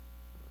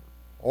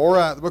All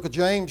right, the book of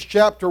James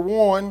chapter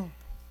 1.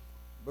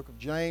 Book of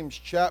James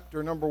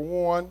chapter number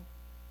 1.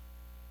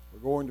 We're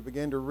going to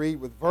begin to read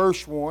with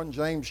verse 1.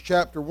 James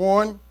chapter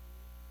 1,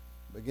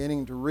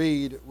 beginning to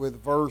read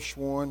with verse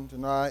 1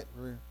 tonight.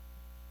 We're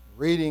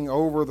reading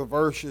over the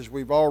verses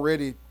we've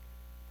already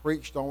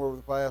preached on over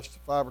the past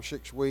 5 or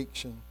 6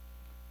 weeks, and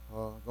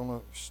going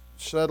to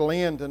settle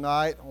in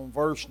tonight on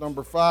verse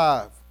number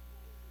 5.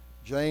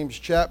 James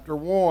chapter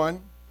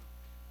 1.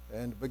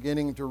 And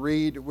beginning to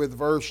read with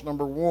verse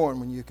number 1.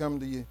 When you come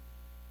to your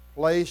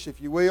place, if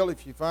you will,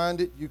 if you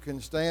find it, you can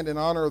stand in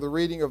honor of the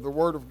reading of the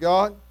Word of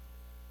God.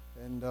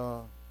 And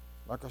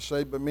like I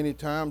say, but many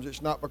times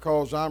it's not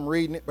because I'm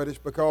reading it, but it's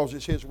because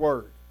it's His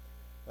Word.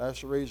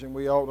 That's the reason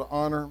we ought to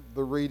honor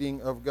the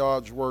reading of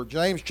God's Word.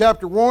 James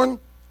chapter 1,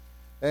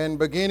 and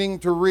beginning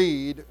to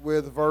read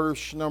with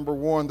verse number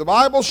 1. The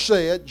Bible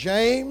said,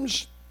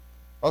 James,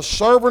 a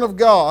servant of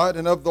God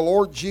and of the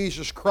Lord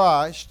Jesus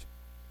Christ,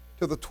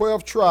 to the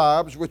 12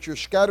 tribes which are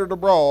scattered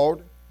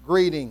abroad,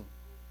 greeting.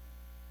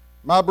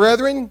 My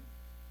brethren,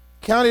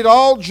 count it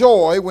all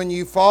joy when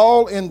you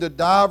fall into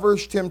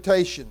divers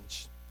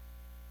temptations,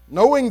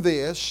 knowing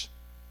this,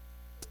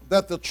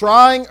 that the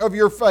trying of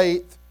your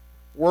faith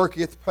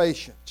worketh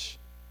patience.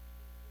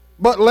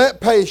 But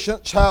let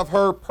patience have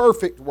her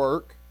perfect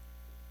work,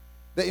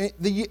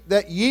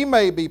 that ye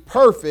may be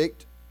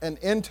perfect and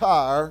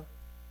entire,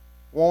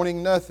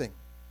 wanting nothing.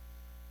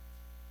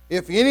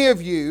 If any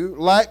of you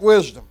lack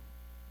wisdom,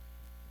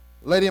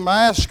 let him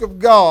ask of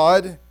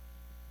God,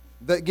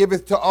 that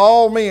giveth to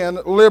all men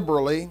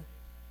liberally,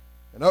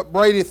 and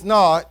upbraideth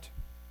not,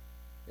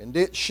 and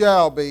it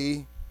shall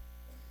be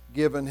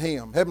given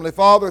him. Heavenly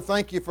Father,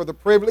 thank you for the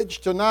privilege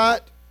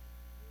tonight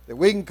that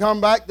we can come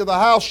back to the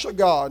house of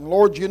God. And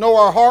Lord, you know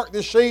our heart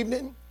this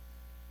evening.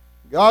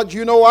 God,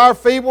 you know our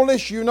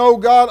feebleness. You know,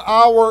 God,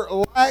 our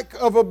lack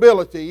of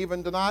ability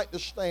even tonight to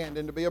stand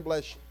and to be a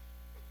blessing.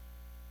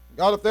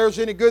 God, if there's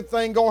any good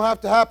thing going to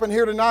have to happen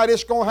here tonight,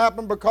 it's going to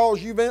happen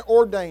because you've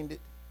ordained it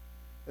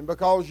and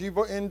because you've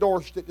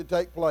endorsed it to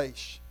take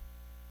place.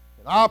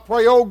 And I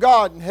pray, oh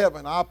God in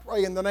heaven, I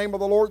pray in the name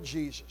of the Lord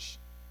Jesus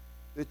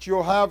that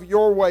you'll have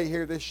your way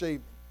here this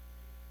evening.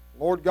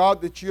 Lord God,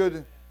 that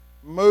you'd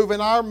move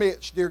in our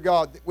midst, dear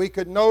God, that we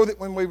could know that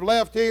when we've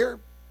left here,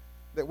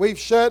 that we've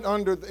sat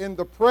in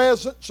the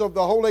presence of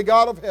the Holy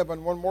God of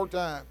heaven one more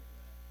time.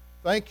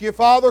 Thank you,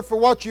 Father, for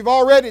what you've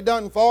already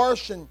done for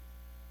us, and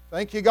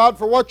thank you, God,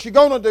 for what you're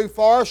going to do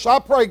for us. I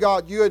pray,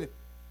 God, you'd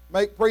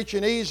make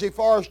preaching easy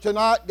for us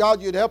tonight.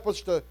 God, you'd help us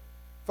to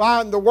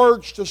find the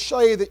words to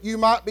say that you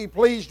might be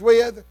pleased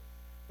with.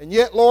 And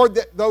yet, Lord,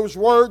 that those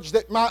words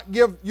that might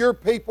give your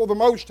people the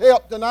most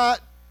help tonight,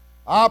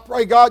 I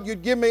pray, God,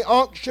 you'd give me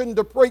unction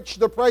to preach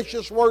the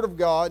precious Word of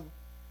God.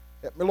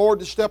 Help me, Lord,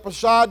 to step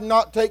aside and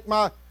not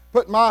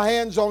put my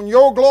hands on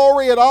your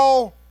glory at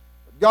all.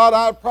 But God,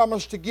 I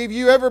promise to give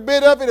you every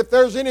bit of it if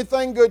there's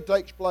anything good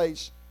takes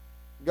place.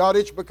 God,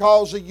 it's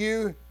because of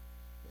you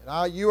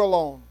and you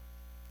alone.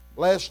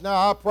 Bless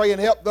now, I pray,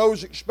 and help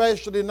those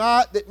especially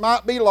tonight that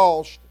might be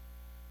lost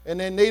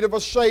and in need of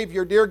a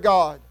Savior, dear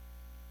God.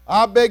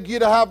 I beg you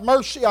to have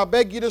mercy. I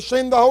beg you to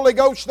send the Holy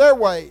Ghost their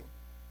way.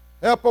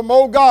 Help them,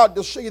 oh God,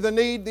 to see the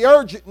need, the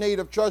urgent need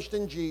of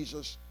trusting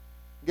Jesus,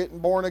 getting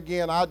born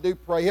again. I do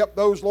pray. Help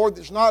those, Lord,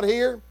 that's not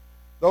here,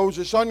 those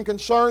that's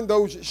unconcerned,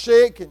 those that's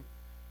sick, and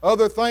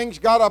other things.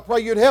 God, I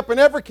pray you'd help in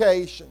every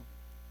case. And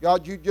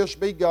God, you just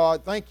be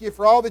God. Thank you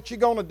for all that you're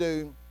going to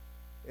do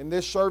in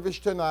this service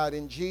tonight.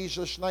 In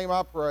Jesus' name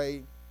I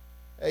pray.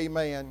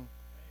 Amen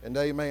and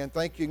amen.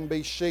 Thank you. You can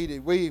be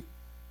seated. We've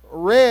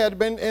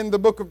been in the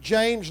book of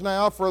James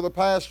now for the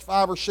past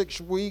 5 or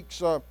 6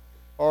 weeks,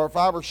 or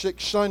 5 or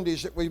 6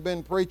 Sundays that we've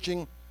been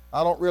preaching.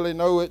 I don't really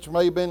know. It's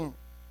maybe been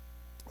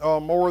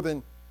more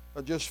than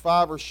just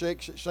 5 or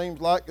 6. It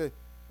seems like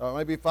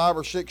maybe 5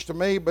 or 6 to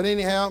me. But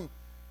anyhow,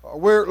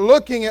 we're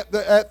looking at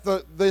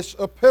this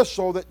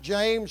epistle that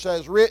James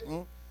has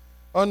written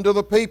unto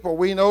the people.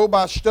 We know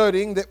by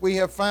studying that we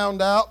have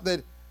found out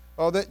that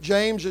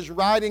James is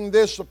writing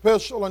this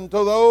epistle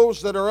unto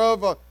those that are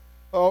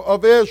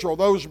of Israel,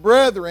 those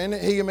brethren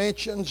he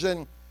mentions,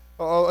 and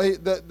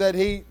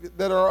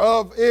that are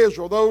of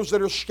Israel, those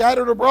that are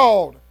scattered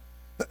abroad,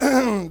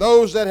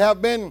 those that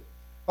have been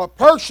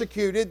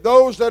persecuted,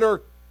 those that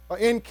are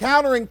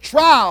encountering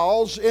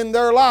trials in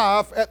their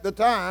life at the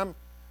time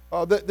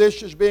that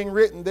this is being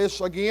written.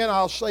 This, again,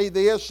 I'll say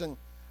this, and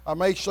I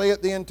may say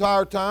it the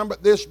entire time,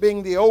 but this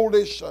being the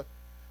oldest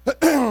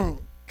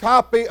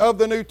copy of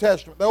the New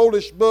Testament, the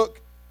oldest book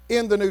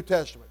in the New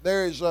Testament.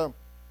 There's no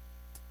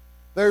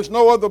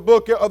other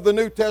book of the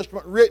New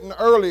Testament written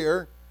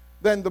earlier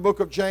than the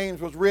book of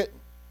James was written.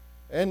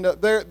 And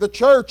the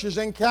church is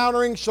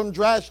encountering some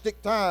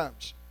drastic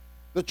times.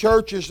 The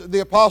church is, the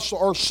apostle,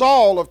 or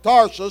Saul of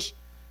Tarsus,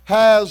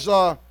 has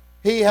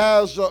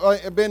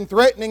been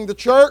threatening the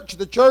church.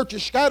 The church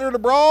is scattered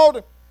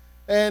abroad,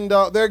 and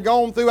they're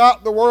going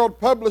throughout the world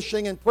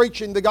publishing and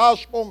preaching the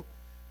gospel.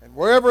 And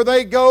wherever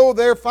they go,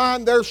 they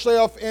find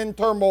themselves in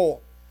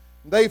turmoil.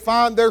 They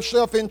find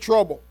themselves in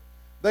trouble.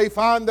 They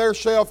find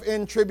themselves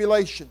in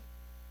tribulation.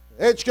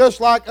 It's just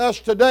like us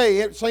today.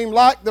 It seems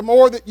like the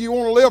more that you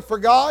want to live for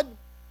God,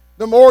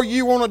 the more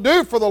you want to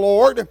do for the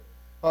Lord,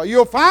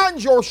 you'll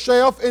find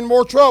yourself in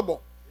more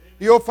trouble.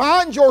 You'll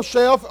find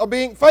yourself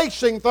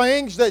facing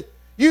things that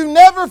you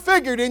never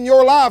figured in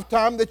your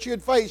lifetime that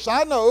you'd face.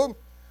 I know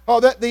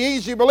that the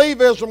easy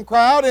believism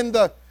crowd and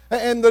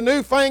the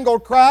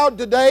newfangled crowd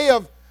today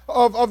of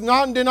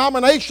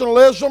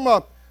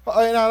non-denominationalism,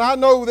 and I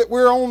know that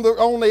we're on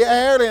the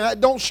air, and that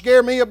don't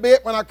scare me a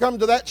bit when I come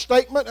to that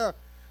statement.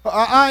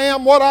 I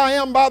am what I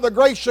am by the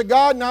grace of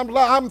God, and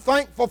I'm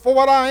thankful for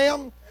what I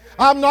am.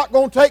 I'm not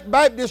going to take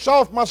Baptist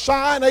off my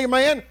sign,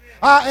 amen.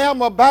 I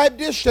am a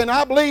Baptist, and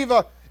I believe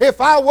if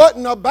I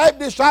wasn't a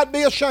Baptist, I'd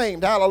be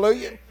ashamed,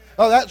 hallelujah.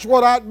 That's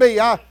what I'd be.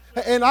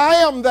 And I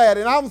am that,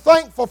 and I'm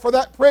thankful for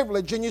that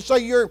privilege. And you say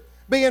you're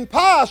being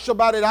pious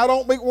about it. I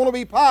don't want to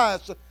be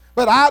pious,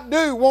 but I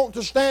do want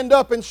to stand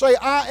up and say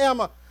I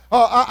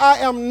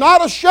am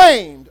not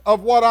ashamed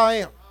of what I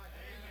am.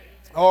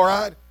 All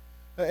right?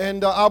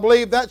 And I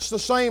believe that's the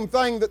same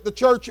thing that the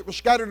church that was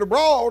scattered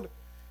abroad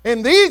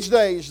in these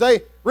days,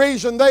 the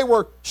reason they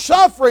were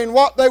suffering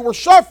what they were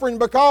suffering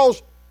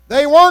because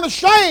they weren't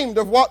ashamed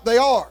of what they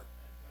are.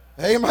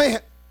 Amen.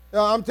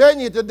 I'm telling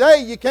you,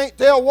 today you can't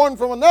tell one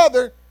from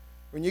another.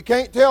 When you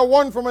can't tell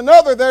one from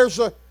another, there's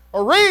a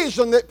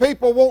reason that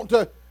people want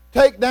to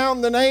take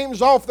down the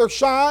names off their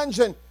signs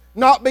and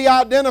not be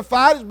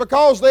identified. It's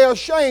because they're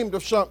ashamed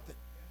of something.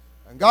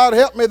 And God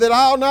help me that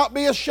I'll not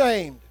be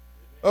ashamed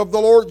of the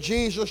Lord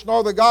Jesus,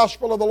 nor the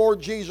gospel of the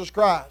Lord Jesus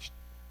Christ.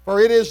 For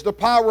it is the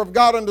power of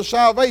God unto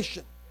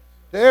salvation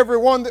to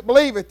everyone that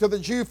believeth, to the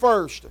Jew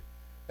first,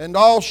 and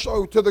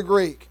also to the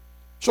Greek.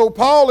 So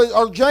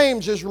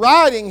James is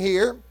writing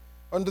here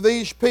unto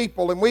these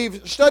people, and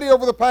we've studied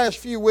over the past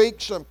few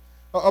weeks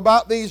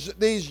about these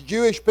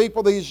Jewish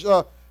people, these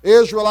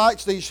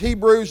Israelites, these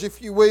Hebrews, if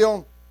you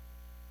will,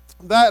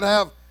 that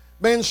have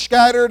been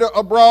scattered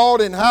abroad,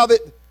 and how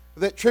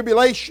that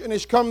tribulation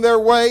has come their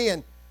way.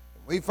 And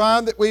we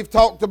find that we've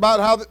talked about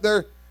how that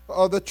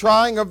the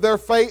trying of their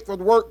faith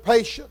would work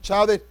patience,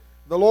 how that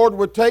the Lord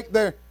would take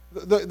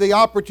the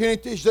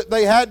opportunities that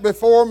they had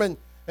before them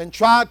and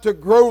try to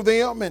grow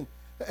them and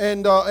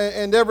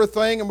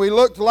everything. And we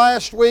looked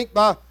last week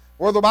by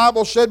where the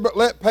Bible said, "But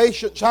let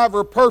patience have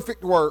her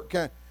perfect work,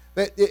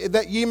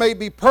 that ye may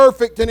be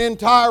perfect and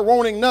entire,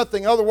 wanting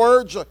nothing." In other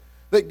words,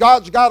 that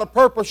God's got a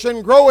purpose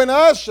in growing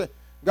us.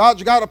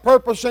 God's got a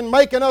purpose in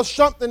making us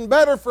something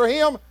better for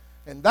Him.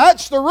 And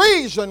that's the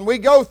reason we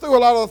go through a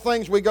lot of the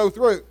things we go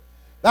through.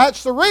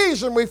 That's the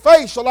reason we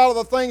face a lot of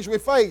the things we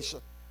face.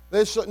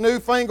 This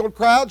newfangled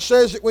crowd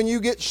says that when you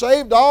get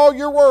saved, all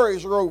your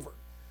worries are over.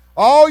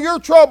 All your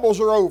troubles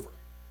are over.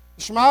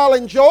 Smile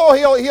and joy,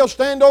 he'll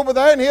stand over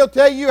there and he'll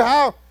tell you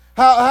how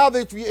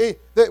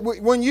that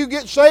when you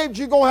get saved,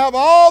 you're going to have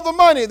all the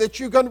money that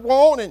you can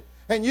want,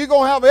 and you're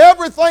going to have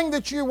everything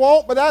that you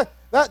want, but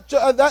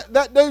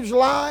that dude's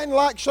lying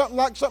like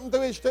something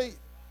through his teeth.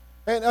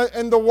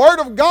 And the Word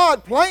of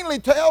God plainly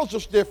tells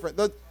us different.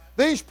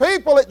 These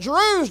people at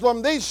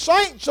Jerusalem, these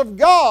saints of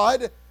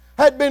God,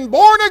 had been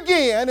born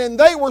again, and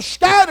they were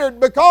scattered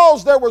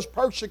because there was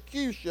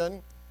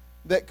persecution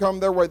that come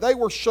their way. They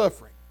were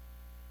suffering.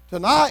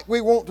 Tonight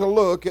we want to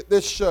look at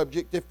this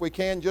subject, if we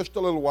can, just a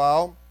little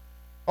while,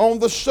 on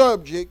the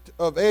subject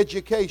of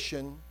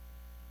education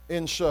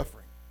in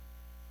suffering.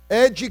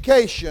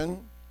 Education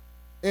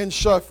in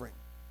suffering.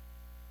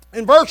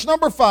 In verse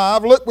number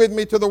 5, look with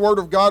me to the Word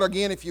of God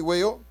again, if you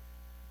will.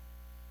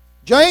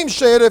 James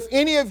said, "If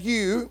any of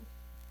you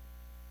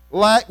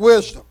lack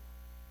wisdom,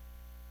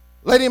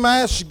 let him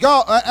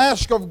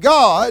ask of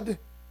God,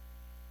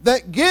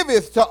 that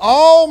giveth to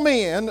all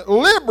men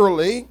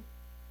liberally,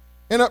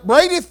 and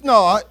upbraideth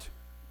not,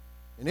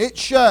 and it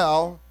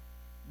shall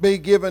be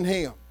given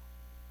him."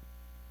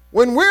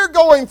 When we're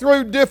going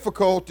through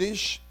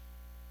difficulties,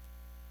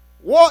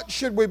 what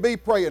should we be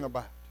praying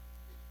about?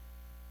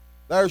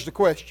 There's the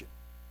question.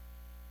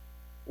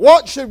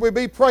 What should we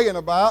be praying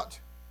about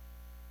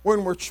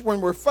when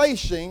we're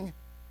facing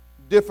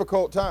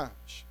difficult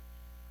times?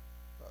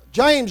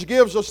 James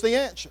gives us the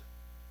answer.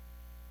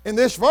 In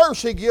this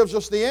verse, he gives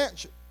us the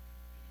answer.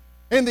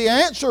 And the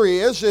answer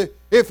is,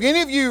 if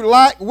any of you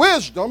lack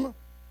wisdom,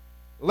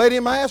 let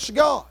him ask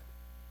God.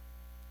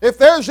 If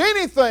there's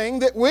anything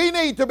that we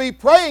need to be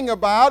praying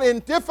about in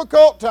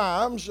difficult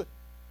times,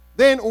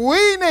 then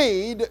we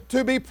need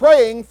to be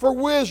praying for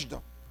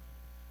wisdom.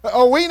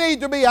 We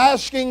need to be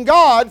asking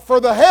God for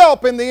the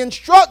help and the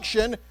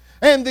instruction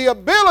and the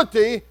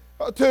ability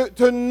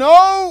to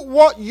know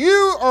what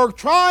you are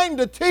trying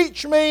to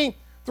teach me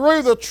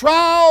through the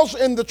trials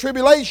and the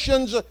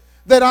tribulations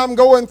that I'm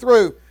going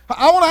through.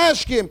 I want to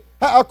ask you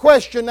a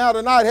question now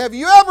tonight. Have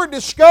you ever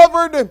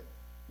discovered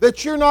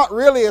that you're not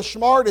really as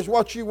smart as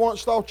what you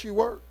once thought you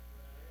were?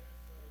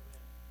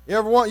 You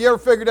ever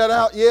figured that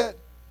out yet?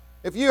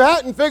 If you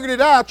hadn't figured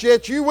it out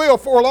yet, you will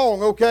for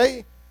long,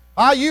 okay?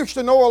 I used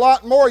to know a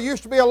lot more. I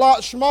used to be a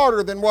lot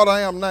smarter than what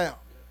I am now.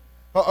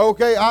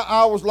 Okay,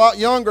 I was a lot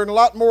younger and a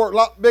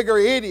lot bigger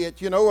idiot,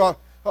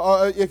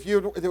 if you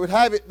would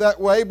have it that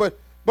way. But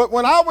But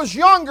when I was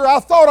younger, I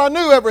thought I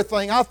knew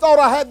everything. I thought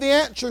I had the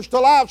answers to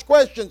life's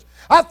questions.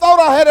 I thought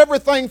I had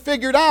everything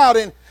figured out.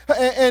 And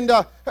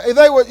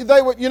they would,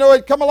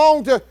 it'd come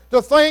along to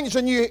things,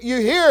 and you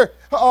hear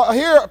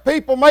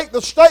people make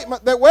the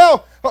statement that,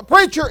 well,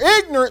 preacher,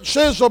 ignorance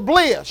is a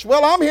bliss.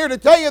 Well, I'm here to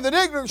tell you that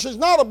ignorance is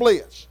not a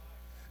bliss.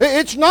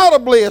 It's not a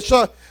bliss.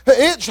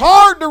 It's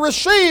hard to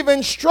receive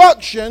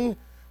instruction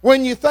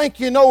when you think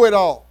you know it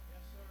all.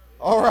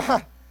 All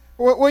right?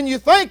 When you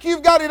think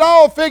you've got it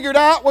all figured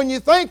out, when you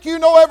think you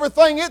know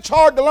everything, it's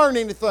hard to learn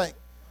anything.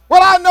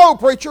 Well, I know,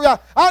 preacher.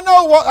 I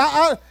know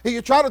what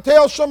you try to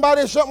tell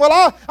somebody something.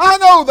 Well, I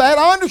know that.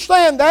 I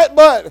understand that,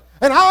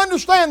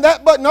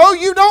 but no,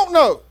 you don't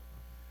know.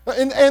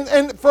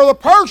 And for the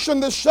person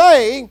to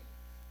say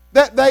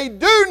that they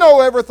do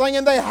know everything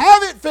and they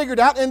have it figured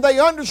out and they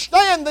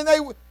understand, then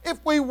if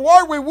we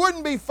were, we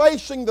wouldn't be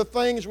facing the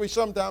things we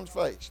sometimes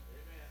face.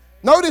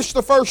 Notice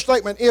the first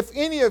statement. If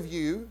any of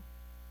you.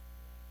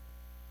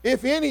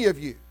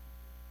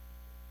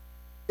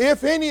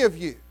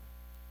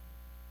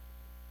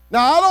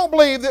 Now, I don't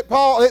believe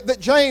that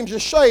James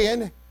is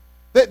saying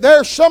that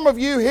there's some of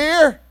you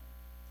here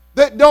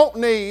that don't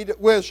need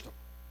wisdom.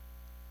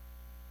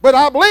 But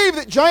I believe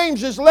that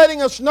James is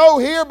letting us know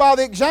here by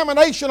the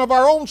examination of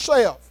our own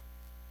self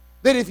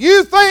that if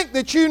you think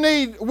that you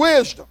need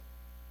wisdom,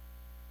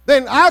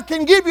 then I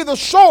can give you the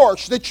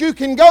source that you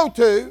can go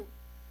to.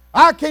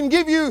 I can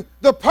give you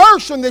the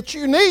person that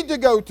you need to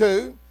go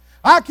to.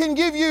 I can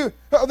give you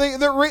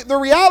the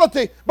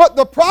reality. But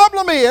the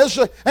problem is,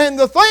 and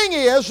the thing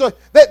is,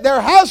 that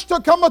there has to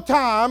come a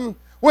time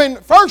when,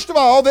 first of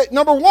all, that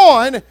number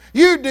one,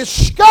 you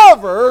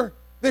discover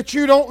that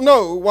you don't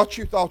know what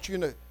you thought you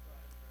knew.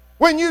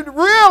 When you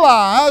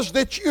realize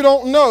that you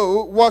don't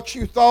know what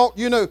you thought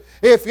you knew.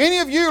 If any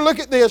of you, look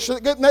at this,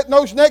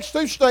 those next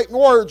two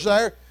statement words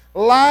there,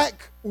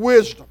 lack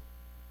wisdom.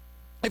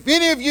 If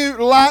any of you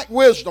lack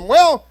wisdom,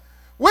 well,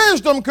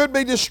 wisdom could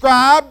be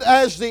described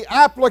as the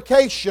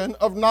application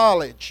of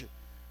knowledge.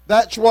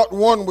 That's what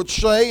one would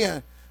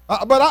say.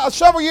 But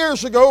several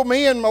years ago,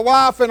 me and my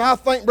wife and I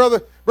think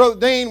Brother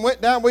Dean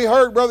went down. We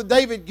heard Brother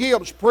David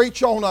Gibbs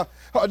preach on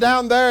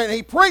down there, and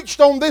he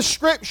preached on this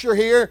scripture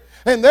here.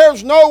 And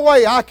there's no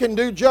way I can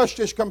do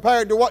justice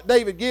compared to what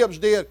David Gibbs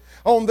did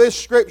on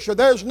this scripture.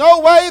 There's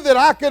no way that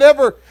I could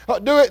ever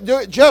do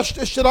it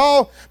justice at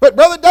all. But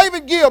Brother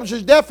David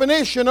Gibbs'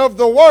 definition of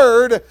the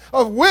word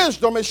of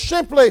wisdom is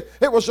simply,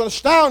 it was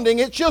astounding.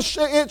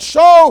 It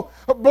so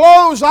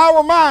blows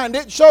our mind.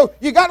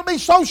 You got to be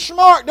so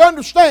smart to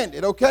understand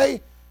it, okay?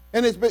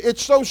 And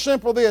it's so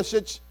simple this.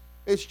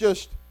 It's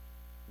just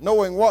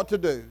knowing what to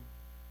do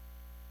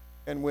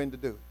and when to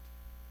do it.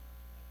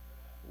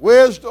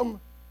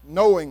 Wisdom,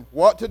 knowing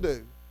what to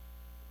do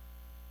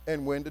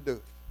and when to do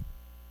it.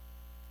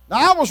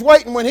 Now, I was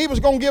waiting when he was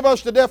going to give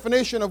us the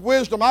definition of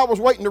wisdom. I was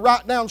waiting to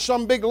write down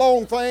some big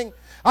long thing.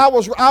 I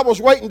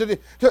was waiting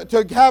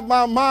to have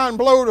my mind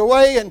blown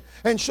away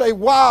and say,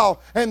 wow.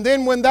 And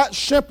then when that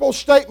simple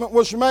statement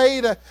was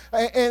made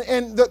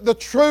and the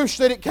truth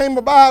that it came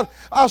about,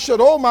 I said,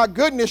 oh my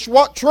goodness,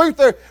 what truth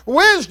there.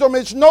 Wisdom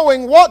is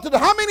knowing what to do.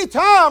 How many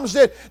times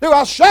do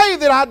I say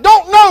that I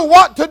don't know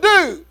what to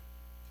do?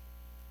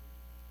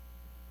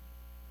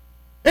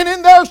 And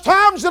then there's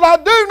times that I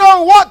do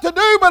know what to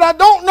do, but I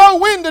don't know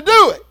when to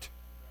do it.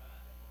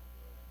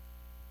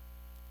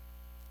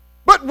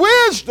 But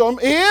wisdom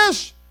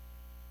is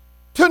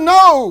to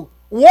know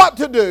what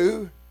to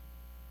do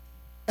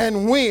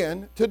and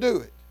when to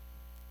do it.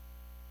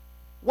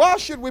 Why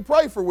should we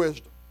pray for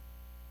wisdom?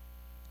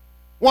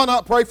 Why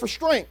not pray for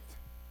strength?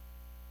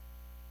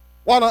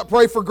 Why not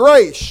pray for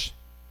grace?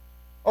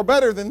 Or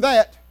better than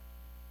that,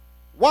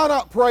 why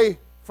not pray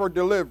for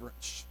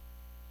deliverance?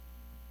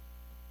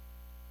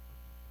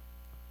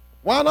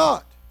 Why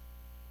not?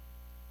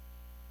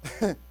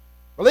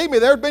 Believe me,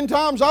 there have been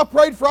times I've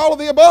prayed for all of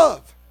the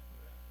above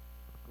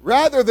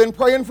rather than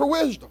praying for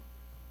wisdom.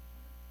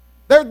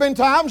 There have been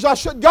times I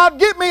said, God,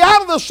 get me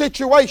out of this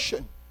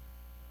situation.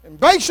 And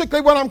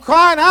basically when I'm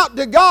crying out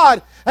to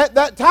God, at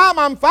that time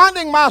I'm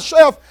finding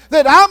myself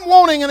that I'm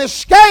wanting an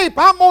escape.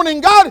 I'm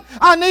wanting, God,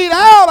 I need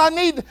out.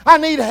 I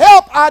need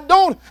help. I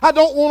don't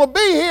want to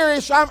be here.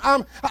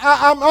 I'm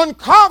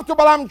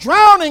uncomfortable. I'm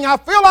drowning. I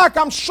feel like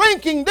I'm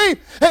sinking deep.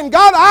 And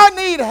God, I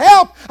need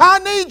help. I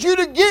need you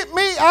to get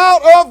me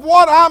out of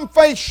what I'm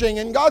facing.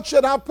 And God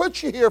said, I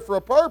put you here for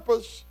a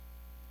purpose.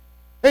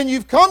 And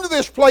you've come to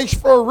this place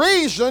for a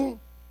reason.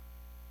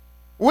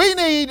 We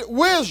need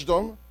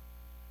wisdom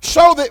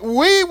so that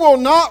we will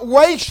not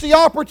waste the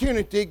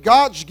opportunity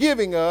God's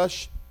giving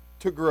us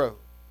to grow.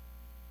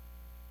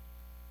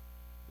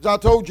 As I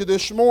told you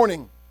this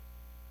morning,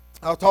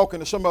 I was talking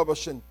to some of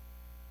us, and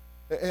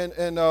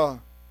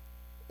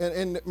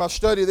in my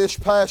study this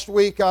past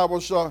week, I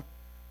was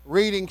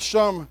reading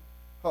some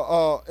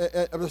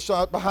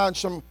behind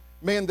some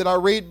men that I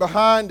read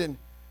behind, and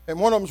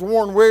one of them's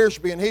Warren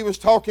Wiersbe, and he was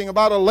talking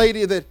about a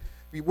lady that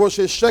was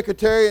his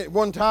secretary at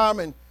one time,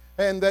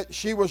 and that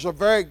she was a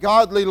very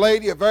godly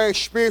lady, a very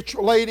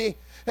spiritual lady,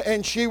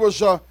 and she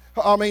was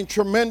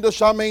tremendous.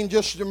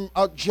 Just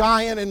a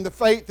giant in the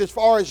faith as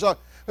far as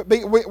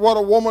what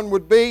a woman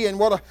would be and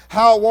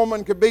how a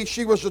woman could be.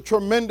 She was a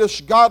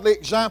tremendous godly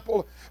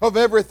example of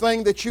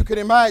everything that you could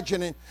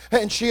imagine.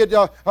 And she had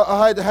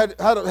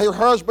her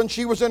husband.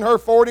 She was in her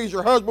 40s.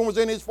 Her husband was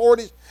in his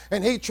 40s.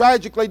 And he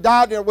tragically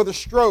died with a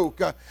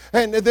stroke.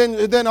 And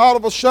then all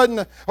of a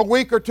sudden, a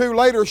week or two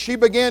later, she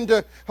began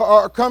to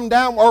come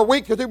down, or a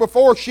week or two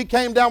before, she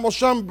came down with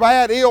some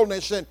bad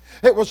illness, and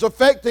it was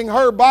affecting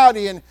her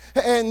body. And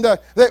her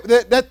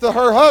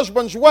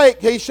husband's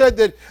wake, he said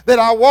that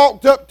I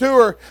walked up to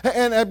her,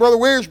 and Brother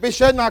Wearsby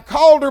said, and I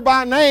called her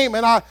by name,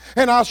 and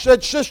I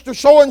said, Sister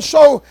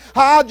so-and-so,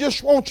 I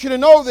just want you to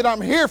know that I'm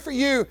here for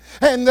you,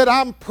 and that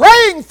I'm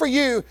praying for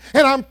you,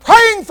 and I'm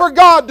praying for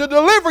God to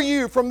deliver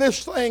you from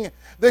this thing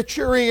that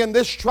you're in,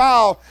 this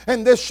trial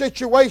and this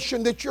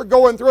situation that you're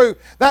going through.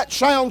 That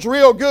sounds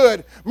real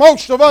good.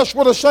 Most of us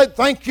would have said,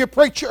 thank you,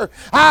 preacher.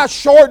 I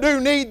sure do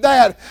need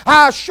that.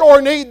 I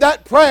sure need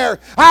that prayer.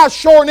 I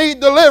sure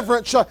need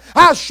deliverance.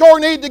 I sure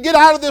need to get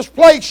out of this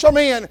place I'm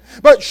in.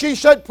 But she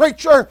said,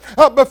 preacher,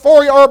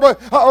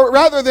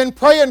 rather than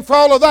praying for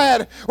all of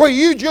that, will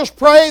you just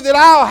pray that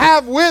I'll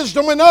have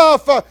wisdom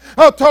enough to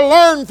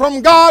learn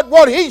from God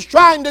what He's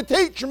trying to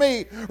teach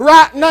me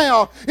right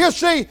now. You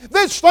see,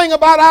 this thing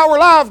about our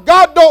life,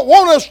 God don't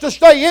want us to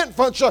stay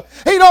infants.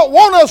 He don't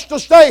want us to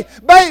stay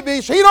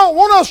babies. He don't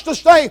want us to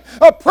stay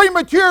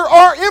premature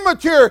or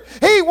immature.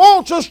 He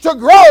wants us to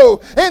grow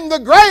in the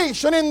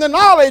grace and in the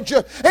knowledge.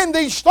 And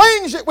these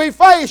things that we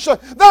face,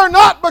 they're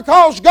not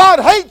because God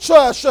hates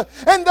us,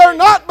 and they're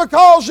not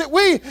because that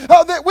we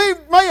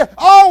may have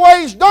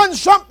always done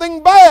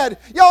something bad.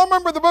 Y'all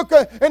remember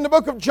in the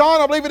book of John,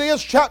 I believe it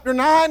is chapter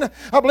 9.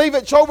 I believe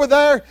it's over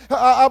there.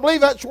 I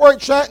believe that's where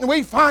it's at. And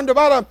we find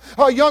about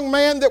a young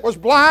man that was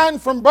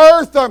blind from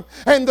birth,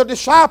 and the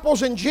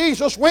disciples and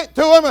Jesus went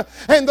to him,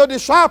 and the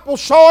disciples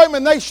saw him,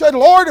 and they said,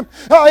 Lord,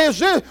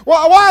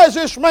 why is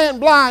this man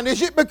blind?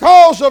 Is it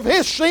because of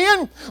his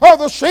sin or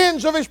the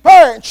sins of his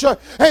parents?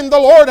 And the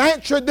Lord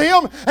answered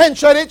them and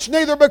said, it's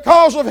neither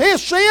because of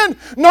his sin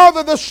nor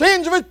the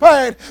sins of his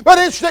parents, but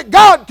it's that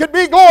God could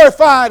be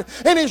glorified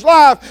in his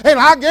life. And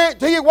I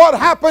guarantee you what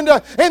happened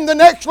in the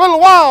next little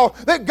while,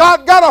 that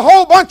God got a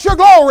whole bunch of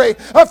glory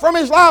from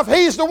his life.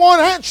 He's the one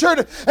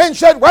answered and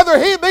said, whether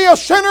he be a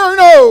sinner or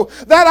no,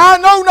 that I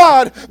know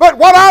not. But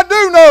what I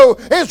do know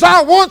is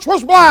I once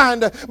was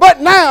blind,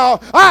 but now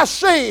I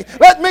see.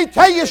 Let me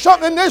tell you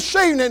something this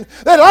evening,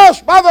 that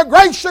us, by the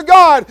grace of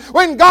God,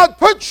 when God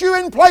puts you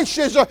in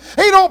places,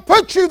 He don't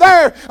put you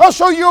there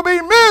so you'll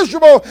be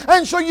miserable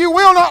and so you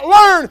will not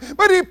learn,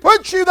 but He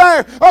puts you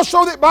there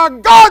so that by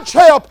God's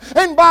help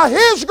and by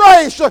His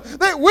grace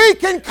that we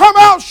can come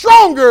out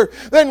stronger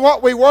than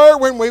what we were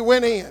when we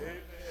went in.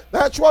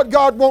 That's what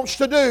God wants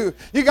to do.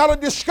 You got to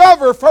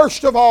discover,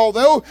 first of all,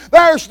 though,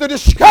 there's the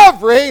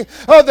discovery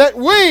that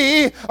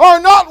we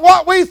are not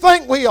what we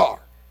think we are.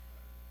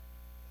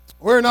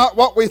 We're not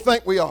what we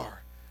think we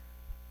are.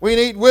 We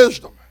need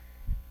wisdom.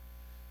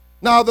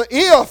 Now, the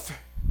if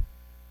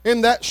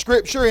in that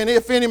scripture, and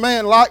if any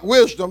man lack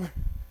wisdom,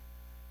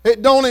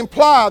 it don't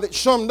imply that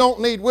some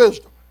don't need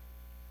wisdom.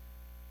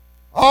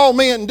 All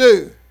men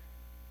do.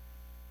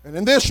 And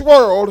in this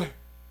world,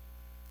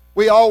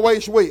 we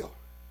always will.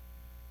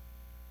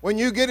 When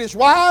you get as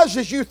wise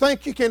as you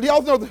think you can.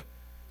 Y'all know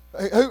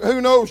who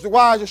knows the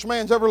wisest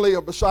man's ever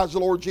lived besides the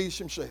Lord Jesus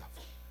Himself?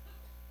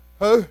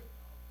 Who?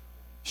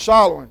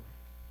 Solomon.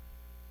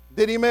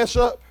 Did he mess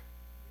up?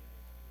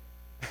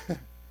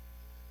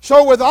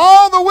 So with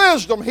all the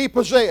wisdom he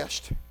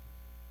possessed,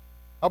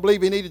 I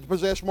believe he needed to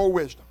possess more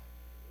wisdom.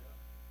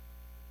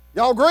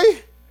 Y'all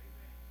agree?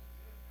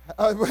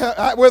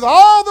 With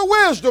all the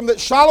wisdom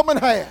that Solomon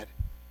had,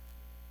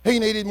 he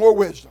needed more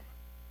wisdom.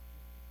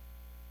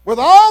 With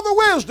all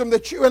the wisdom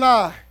that you and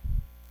I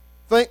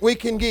think we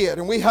can get,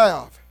 and we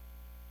have,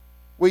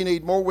 we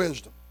need more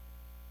wisdom.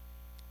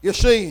 You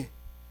see,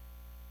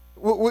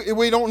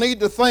 we don't need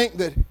to think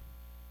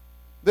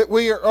that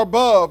we are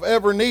above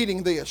ever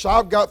needing this.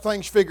 I've got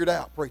things figured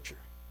out, preacher.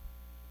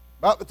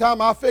 About the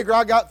time I figure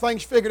I got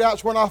things figured out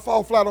is when I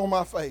fall flat on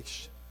my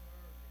face.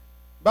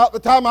 About the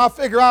time I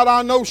figure out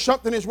I know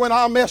something is when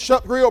I mess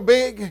up real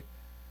big,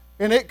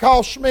 and it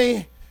costs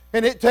me,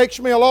 and it takes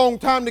me a long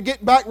time to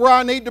get back where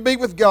I need to be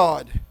with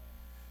God.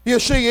 You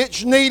see,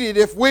 it's needed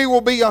if we will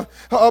be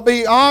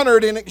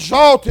honored and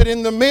exalted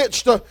in the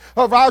midst of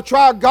our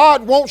trial.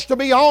 God wants to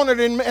be honored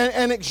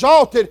and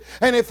exalted.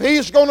 And if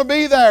He's going to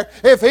be there,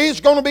 if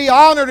He's going to be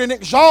honored and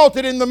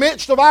exalted in the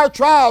midst of our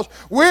trials,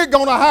 we're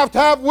going to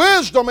have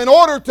wisdom in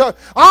order to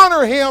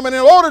honor Him and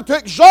in order to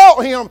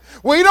exalt Him.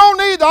 We don't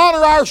need to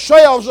honor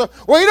ourselves.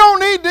 We don't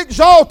need to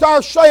exalt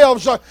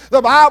ourselves.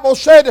 The Bible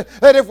said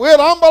that if we'll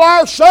humble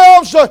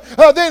ourselves,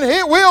 then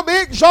He will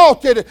be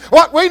exalted.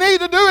 What we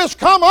need to do is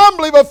come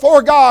humbly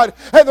before God.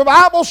 And the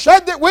Bible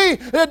said that we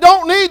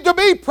don't need to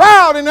be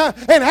proud and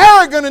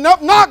arrogant and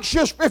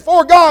obnoxious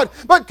before God,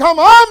 but come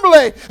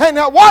humbly and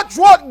watch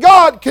what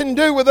God can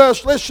do with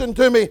us. Listen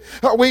to me.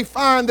 We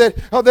find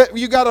that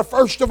you got to,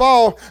 first of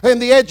all, in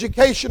the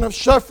education of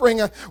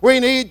suffering, we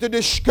need to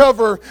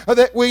discover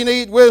that we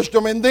need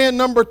wisdom. And then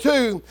number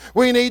two,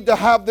 we need to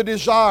have the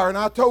desire. And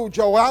I told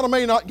you, I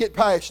may not get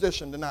past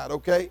this one tonight,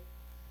 okay?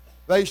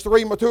 There's two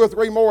or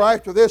three more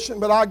after this one,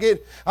 but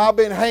I've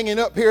been hanging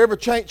up here every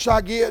chance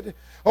I get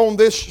on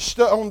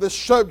this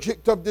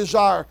subject of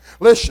desire.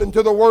 Listen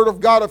to the Word of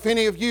God. If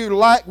any of you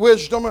lack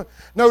wisdom,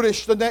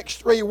 notice the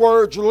next three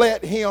words,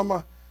 let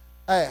him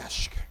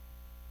ask.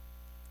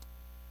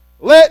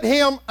 Let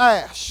him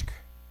ask.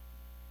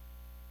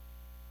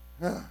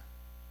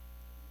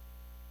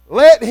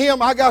 Let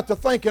him, I got to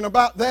thinking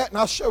about that, and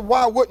I said,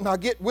 why wouldn't I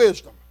get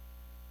wisdom?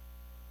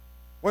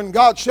 When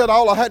God said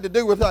all I had to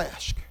do was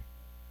ask.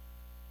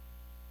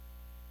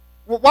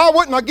 Well, why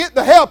wouldn't I get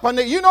the help I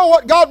need? You know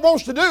what God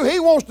wants to do? He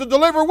wants to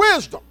deliver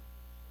wisdom.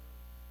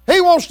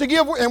 He wants to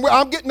give, and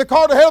I'm getting the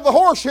cart ahead of the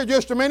horse here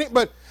just a minute,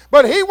 but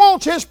He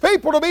wants His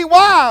people to be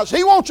wise.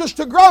 He wants us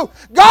to grow.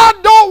 God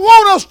don't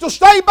want us to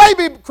stay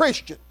baby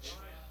Christians.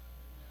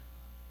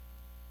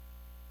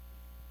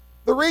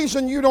 The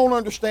reason you don't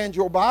understand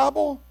your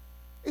Bible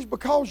is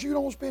because you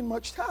don't spend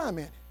much time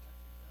in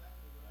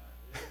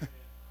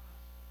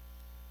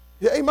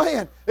it.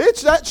 Amen.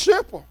 It's that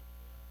simple.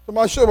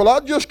 Somebody said, well,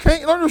 I just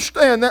can't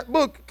understand that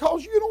book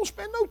because you don't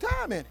spend no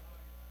time in it.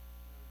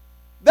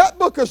 That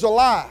book is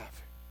alive.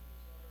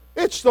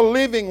 It's the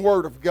living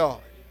Word of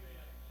God.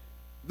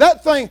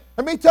 That thing,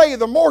 let me tell you,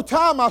 the more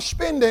time I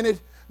spend in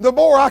it, the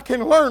more I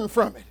can learn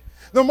from it.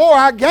 The more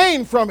I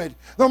gain from it.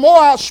 The more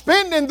I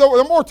spend in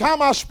the more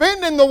time I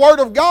spend in the Word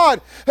of God.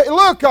 Hey,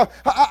 look,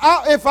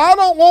 if I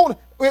don't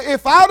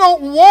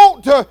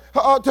want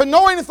to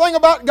know anything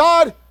about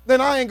God, then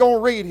I ain't going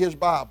to read His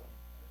Bible.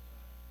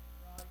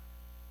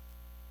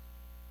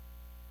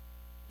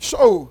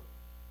 So,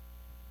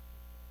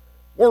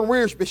 Warren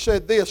Wiersbe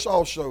said this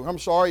also. I'm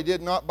sorry, he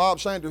did not. Bob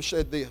Sanders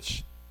said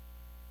this.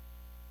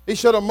 He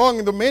said,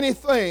 among the many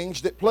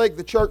things that plague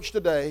the church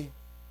today,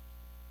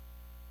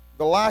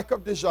 the lack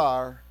of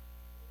desire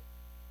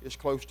is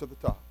close to the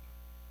top.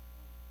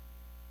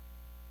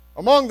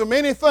 Among the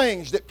many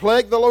things that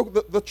plague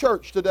the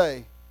church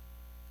today,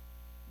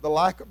 the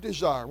lack of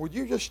desire. Would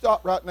you just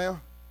stop right now?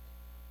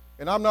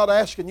 And I'm not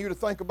asking you to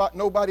think about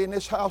nobody in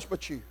this house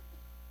but you.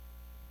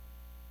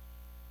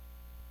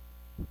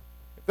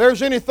 If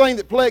there's anything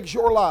that plagues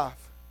your life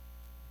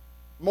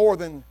more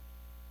than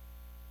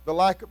the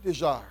lack of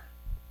desire,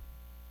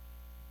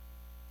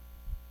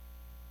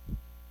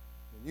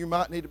 you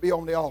might need to be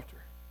on the altar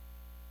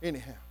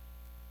anyhow.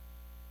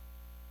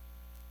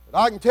 But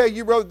I can tell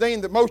you, Brother Dean,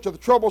 that most of the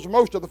troubles and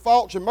most of the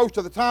faults and most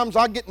of the times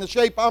I get in the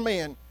shape I'm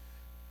in,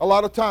 a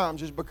lot of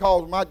times is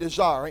because my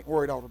desire ain't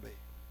where it ought to be.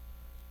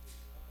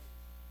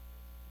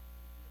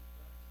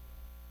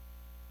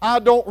 I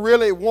don't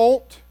really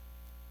want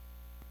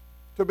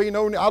to be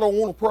known. I don't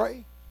want to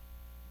pray.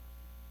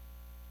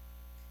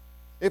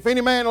 If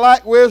any man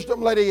lack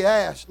wisdom, let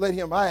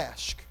him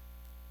ask.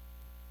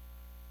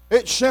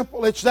 It's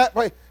simple. It's that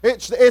way.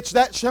 It's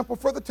that simple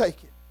for the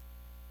taking.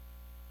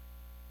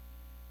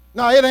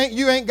 Now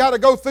you ain't got to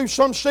go through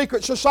some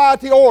secret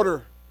society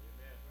order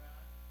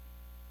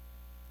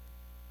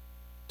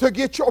to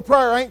get your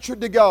prayer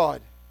answered to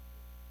God.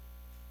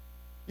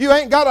 You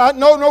ain't got to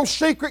know no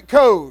secret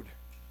code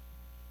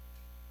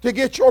to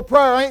get your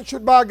prayer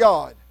answered by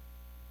God.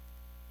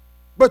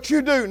 But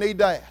you do need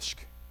to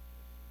ask.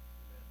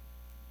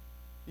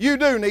 You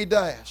do need to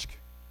ask.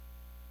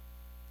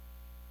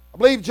 I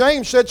believe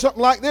James said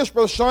something like this,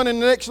 Brother Son, in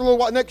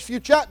the next few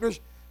chapters.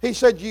 He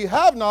said, "You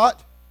have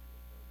not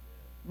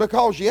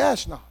because you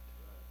ask not."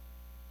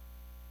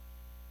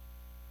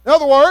 In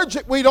other words,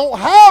 we don't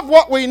have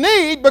what we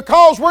need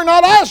because we're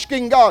not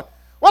asking God.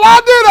 Well, I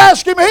did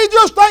ask Him. He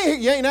just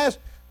ain't. You ain't asked.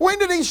 When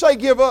did He say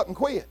give up and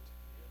quit?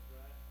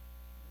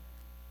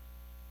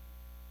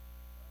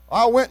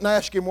 I went and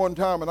asked Him one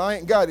time, and I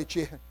ain't got it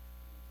yet.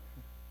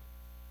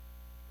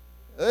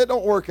 It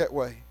don't work that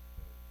way.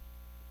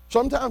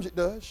 Sometimes it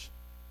does.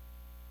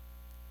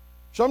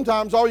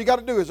 Sometimes all you got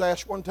to do is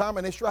ask one time,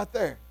 and it's right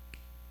there.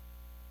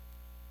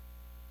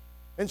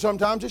 And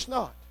sometimes it's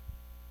not.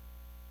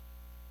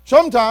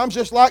 Sometimes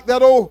it's like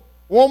that old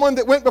woman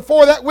that went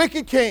before that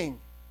wicked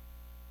king.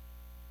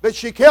 That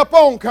she kept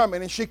on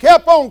coming, and she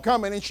kept on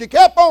coming, and she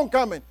kept on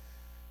coming.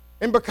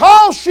 And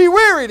because she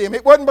wearied him,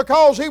 it wasn't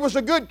because he was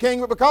a good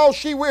king, but because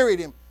she wearied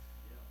him,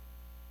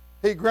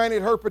 He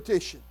granted her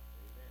petition.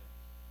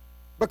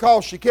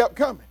 Because she kept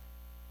coming.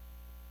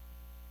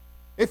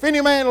 If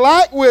any man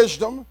lack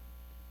wisdom,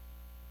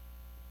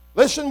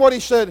 listen what He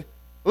said,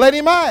 let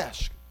him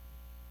ask.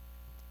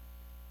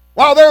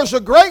 While there's a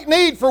great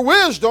need for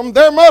wisdom,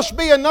 there must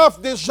be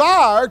enough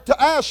desire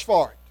to ask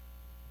for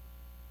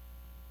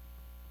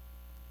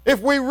it. If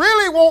we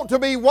really want to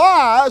be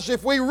wise,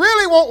 if we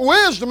really want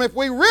wisdom, if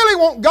we really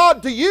want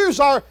God to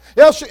use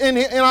us in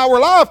our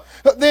life,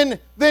 then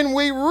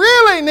we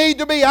really need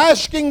to be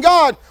asking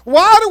God,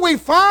 why do we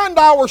find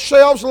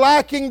ourselves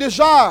lacking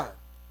desire?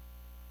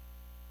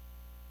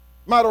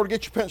 You might ought to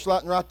get your pencil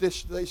out and write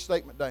this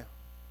statement down.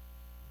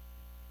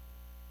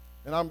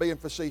 And I'm being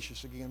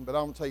facetious again, but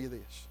I'm going to tell you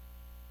this.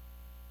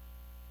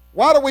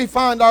 Why do we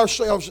find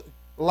ourselves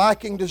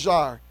lacking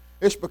desire?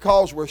 It's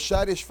because we're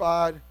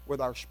satisfied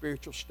with our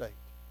spiritual state.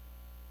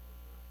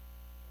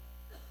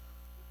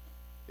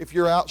 If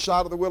you're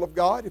outside of the will of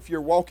God, if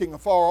you're walking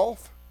afar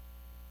off,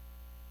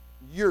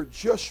 you're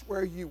just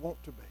where you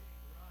want to be.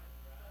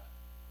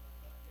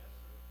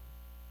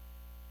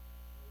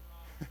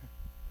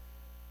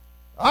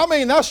 I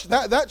mean,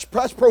 that's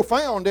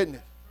profound, isn't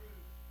it?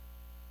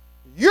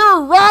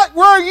 You're right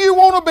where you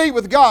want to be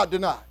with God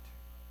tonight.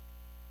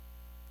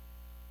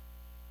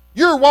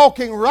 You're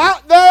walking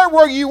right there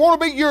where you want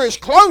to be. You're as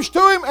close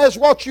to Him as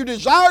what you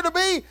desire to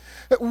be.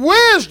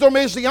 Wisdom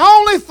is the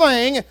only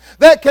thing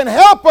that can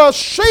help us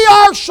see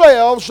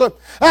ourselves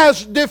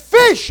as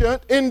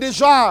deficient in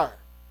desire.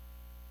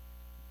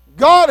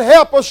 God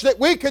help us that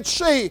we could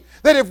see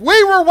that if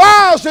we were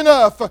wise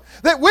enough,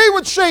 that we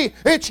would see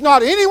it's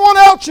not anyone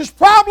else's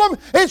problem,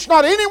 it's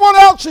not anyone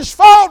else's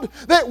fault,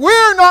 that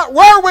we're not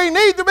where we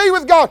need to be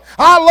with God.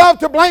 I love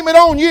to blame it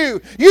on you.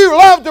 You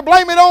love to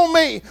blame it on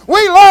me.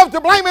 We love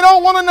to blame it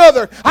on one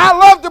another. I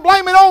love to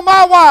blame it on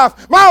my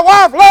wife. My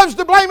wife loves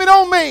to blame it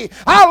on me.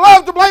 I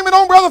love to blame it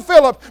on Brother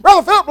Philip.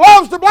 Brother Philip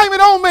loves to blame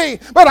it on me.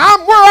 But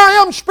I'm where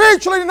I am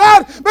spiritually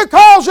tonight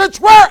because it's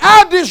where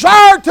I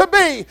desire to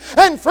be.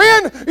 And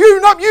friend, you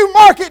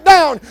mark it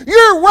down.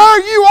 You're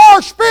where you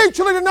are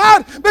spiritually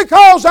tonight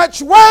because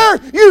that's where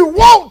you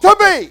want to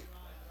be.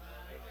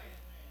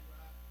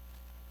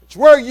 It's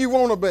where you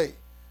want to be.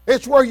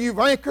 It's where you've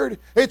anchored.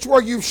 It's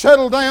where you've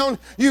settled down.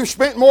 You've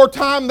spent more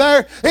time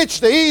there. It's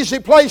the easy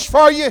place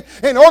for you.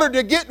 In order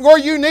to get where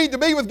you need to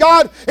be with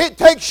God, it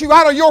takes you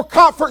out of your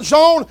comfort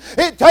zone.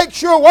 It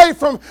takes you away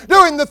from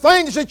doing the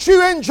things that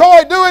you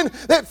enjoy doing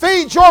that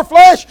feeds your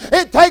flesh.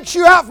 It takes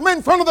you out from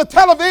in front of the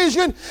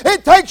television.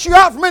 It takes you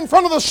out from in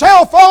front of the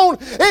cell phone.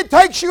 It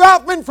takes you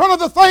out from in front of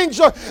the things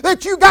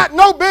that you got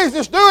no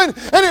business doing.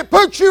 And it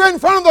puts you in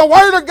front of the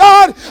Word of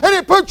God. And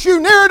it puts you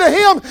nearer to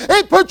Him.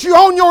 It puts you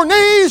on your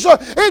knees.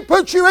 It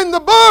puts you in the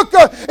book.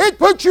 It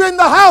puts you in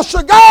the house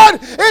of God.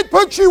 It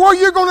puts you where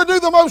you're going to do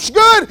the most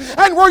good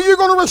and where you're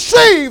going to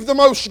receive the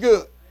most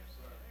good.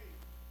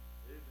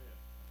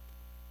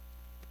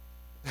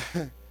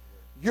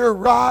 You're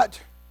right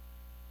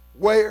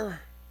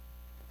where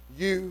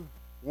you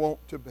want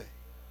to be.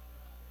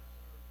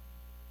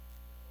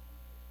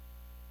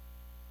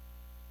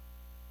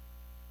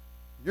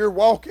 You're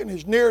walking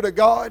as near to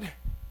God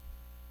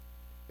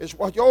as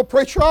what, oh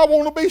preacher, I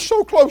want to be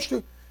so close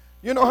to.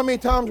 You know how many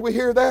times we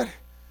hear that?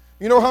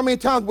 You know how many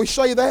times we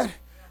say that?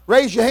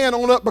 Raise your hand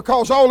on up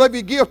because all of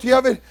you are guilty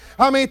of it.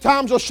 How many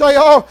times they'll say,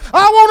 oh,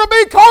 I want to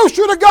be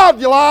closer to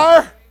God, you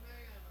liar.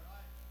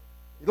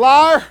 You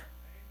liar.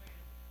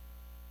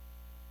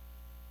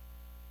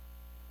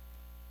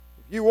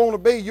 If you want to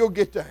be, you'll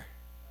get there.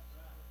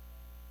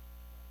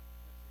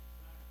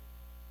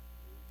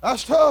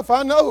 That's tough,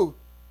 I know.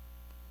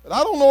 But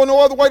I don't know no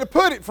other way to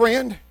put it,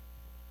 friend.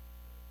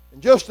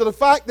 And just to the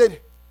fact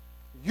that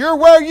you're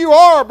where you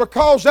are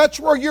because that's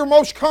where you're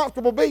most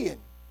comfortable being.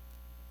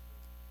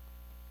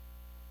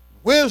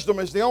 Wisdom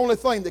is the only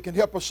thing that can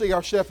help us see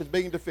ourselves as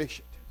being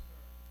deficient.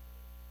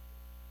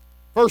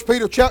 1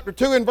 Peter chapter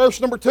 2 and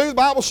verse number 2, the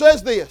Bible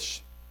says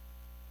this.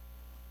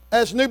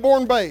 As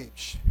newborn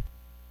babes,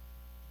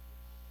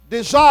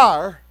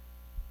 desire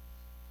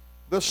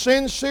the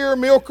sincere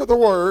milk of the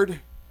Word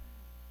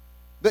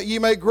that ye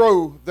may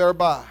grow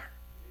thereby.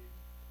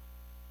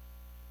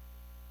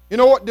 You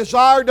know what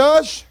desire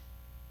does?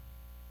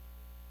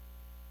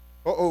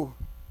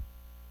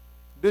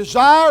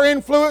 Desire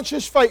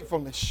influences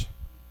faithfulness.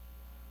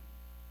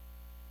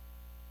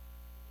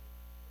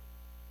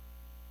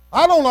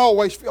 I don't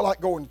always feel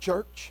like going to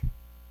church.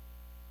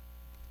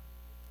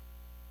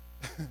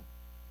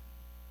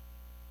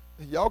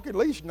 Y'all can at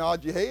least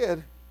nod your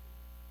head.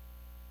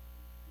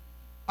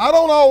 I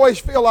don't always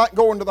feel like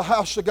going to the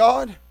house of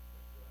God,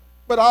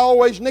 but I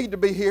always need to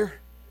be here.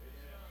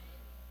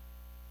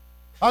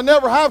 I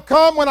never have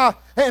come when I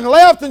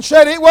left and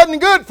said it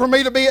wasn't good for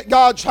me to be at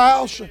God's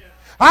house.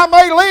 I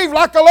may leave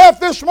like I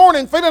left this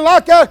morning, feeling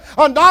like a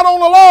knot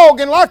on a log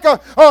and like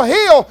a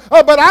hill.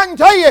 But I can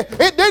tell you,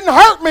 it didn't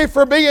hurt me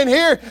for being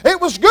here. It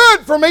was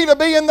good for me to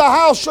be in the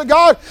house of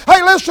God.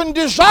 Hey, listen,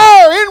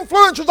 desire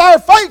influences our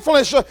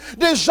faithfulness.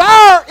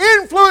 Desire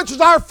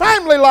influences our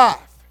family life.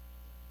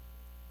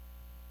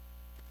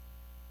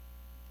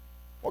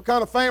 What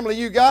kind of family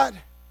you got?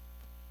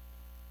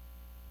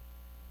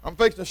 I'm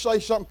fixing to say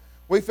something.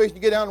 We fixing to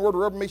get down where the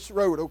rubber meets the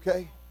road,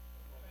 okay?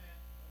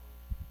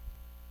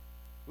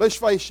 Let's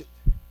face it.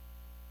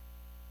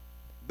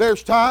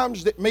 There's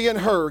times that me and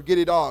her get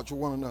at odds with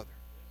one another.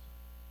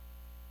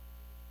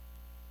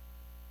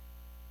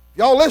 If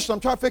y'all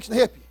listen, I'm fixing to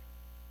help you.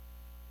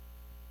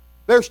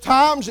 There's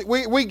times that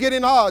we get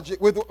in odds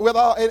with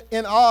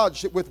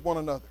one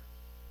another.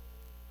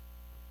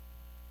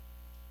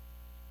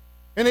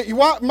 And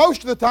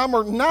most of the time,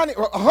 or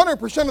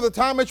 100% of the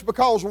time, it's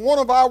because one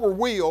of our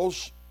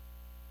wills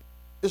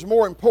is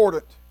more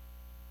important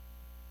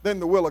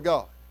than the will of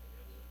God.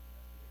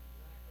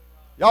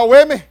 Y'all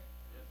with me?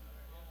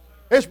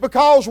 It's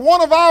because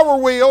one of our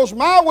wills,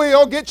 my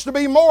will, gets to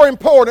be more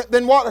important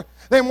than what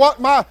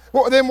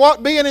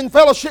being in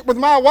fellowship with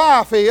my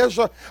wife is,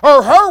 or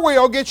her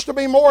will gets to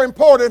be more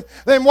important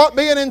than what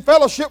being in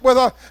fellowship with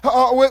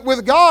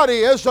God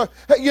is.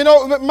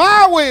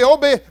 My will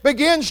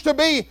begins to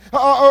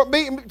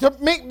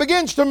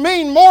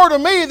mean more to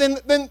me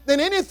than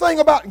anything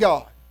about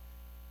God.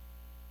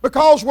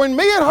 Because when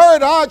me and her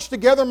at odds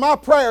together, my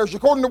prayers,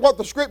 according to what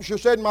the Scripture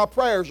said, my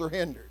prayers are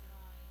hindered.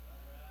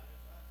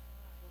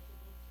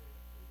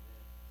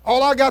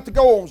 All I got to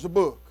go on is the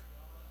book.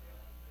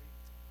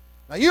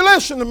 Now you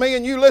listen to me,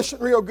 and you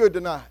listen real good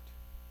tonight.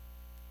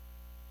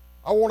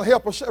 I want to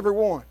help us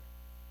everyone.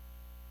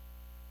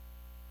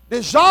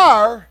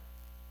 Desire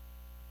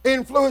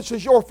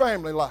influences your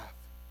family life.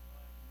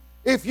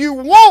 If you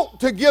want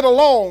to get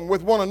along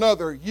with one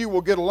another, you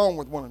will get along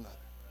with one another.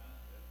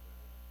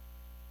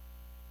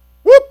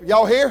 Whoop,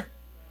 y'all hear?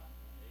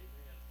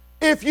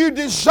 If you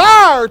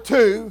desire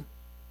to,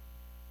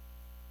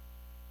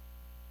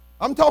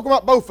 I'm talking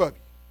about both of you.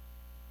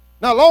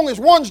 Now, as long as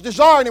one's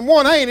desiring and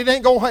one ain't, it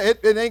ain't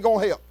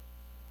gonna help.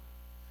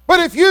 But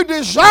if you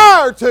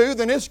desire to,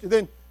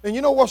 then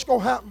you know what's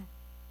gonna happen?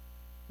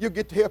 You'll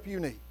get the help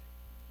you need.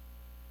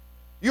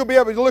 You'll be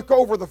able to look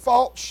over the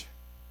faults.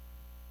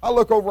 I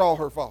look over all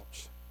her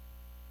faults,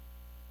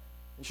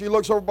 and she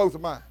looks over both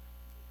of mine.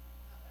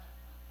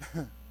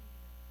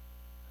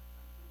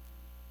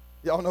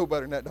 Y'all know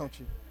better than that, don't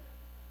you?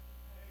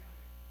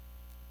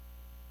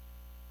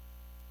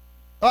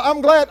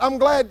 I'm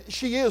glad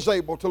she is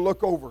able to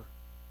look over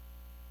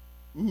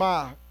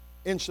my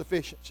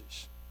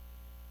insufficiencies,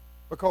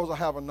 because I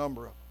have a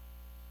number of them.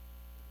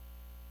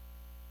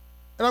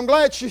 And I'm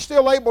glad she's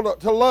still able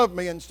to love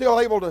me and still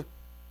able to,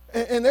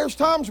 and there's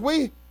times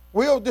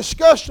we'll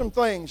discuss some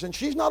things, and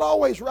she's not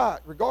always right,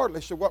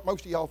 regardless of what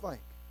most of y'all think.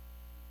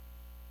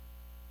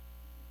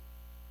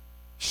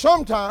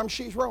 Sometimes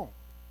she's wrong.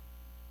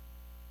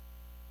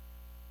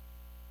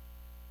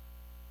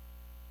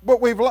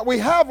 But we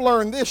have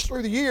learned this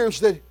through the years,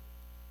 that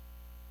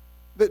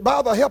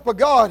by the help of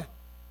God,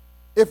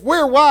 if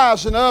we're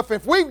wise enough,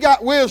 if we've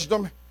got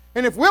wisdom,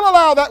 and if we'll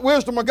allow that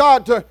wisdom of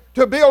God to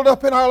build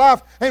up in our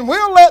life, and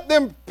we'll let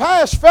them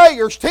past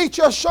failures teach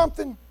us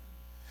something,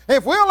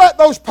 if we'll let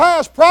those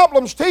past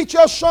problems teach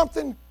us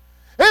something,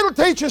 it'll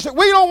teach us that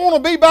we don't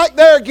want to be back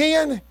there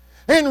again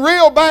in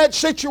real bad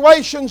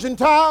situations and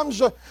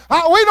times. We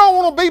don't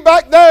want to be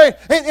back there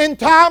in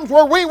times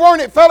where we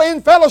weren't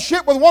in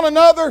fellowship with one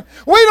another.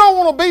 We don't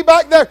want to be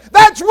back there.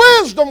 That's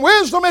wisdom.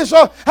 Wisdom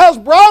has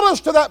brought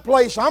us to that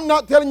place. I'm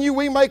not telling you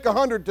we make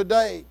 100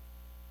 today.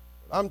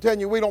 I'm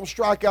telling you we don't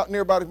strike out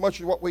near about as much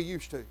as what we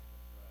used to.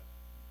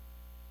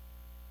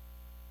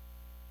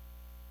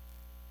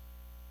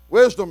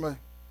 Wisdom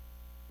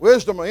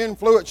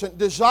influence, and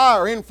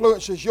desire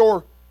influences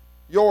your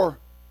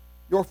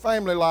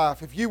family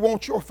life. If you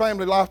want your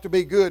family life to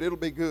be good, it'll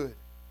be good.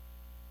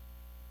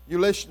 You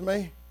listen to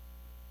me?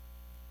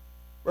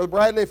 Brother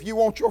Bradley, if you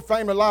want your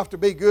family life to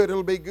be good,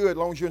 it'll be good as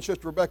long as you and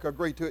Sister Rebecca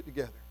agree to it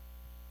together.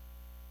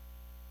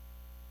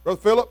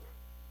 Brother Philip,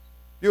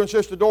 you and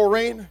Sister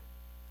Doreen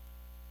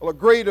will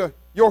agree to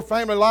your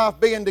family life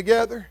being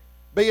together,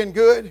 being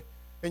good,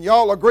 and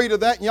y'all agree to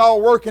that and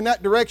y'all work in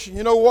that direction.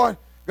 You know what?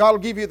 God will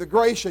give you the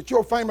grace that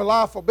your family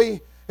life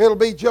it'll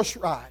be just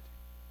right.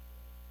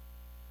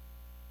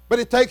 But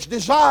it takes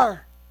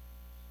desire.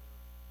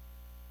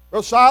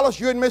 Brother Silas,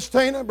 you and Miss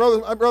Tina,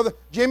 Brother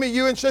Jimmy,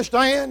 you and Sister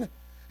Ann.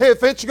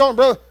 If it's going,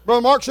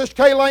 Brother Mark, Sister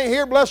Kayla ain't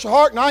here, bless her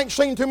heart, and I ain't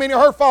seen too many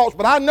of her faults,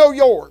 but I know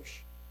yours.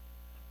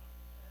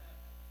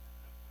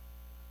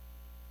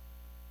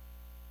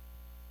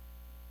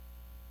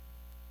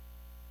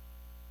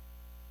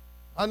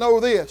 I know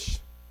this.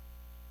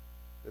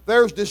 If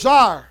there's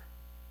desire,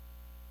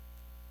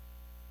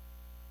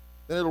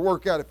 then it'll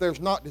work out. If there's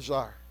not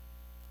desire,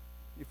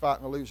 you're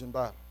fighting a losing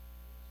battle.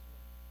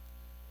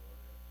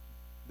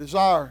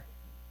 Desire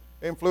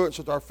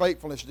influences our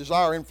faithfulness.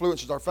 Desire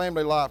influences our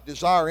family life.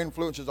 Desire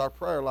influences our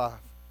prayer life.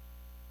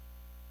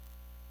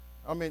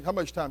 I mean, how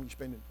much time do you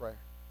spend in prayer?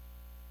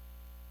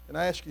 Can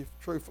I ask you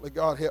truthfully,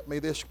 God help me,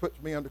 this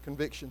puts me under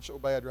conviction so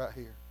bad right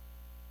here.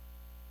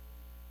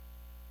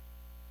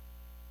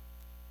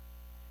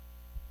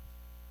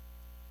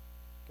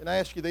 Can I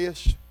ask you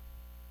this?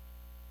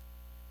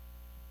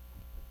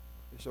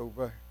 It's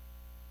over there.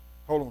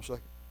 Hold on a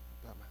second.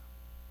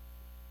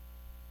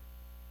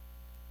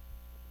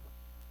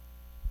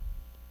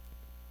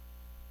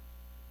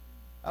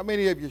 How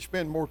many of you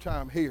spend more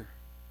time here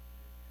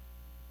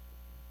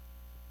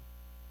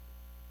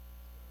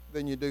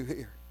than you do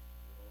here?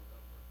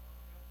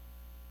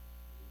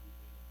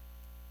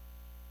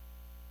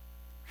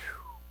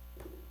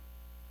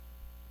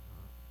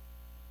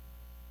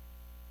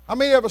 How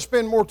many of us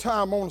spend more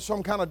time on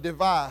some kind of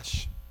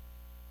device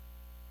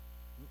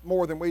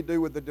more than we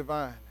do with the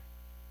divine?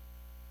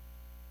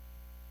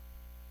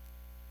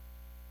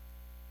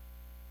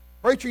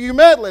 Preacher, you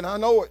meddling. I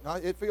know it.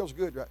 It feels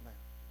good right now.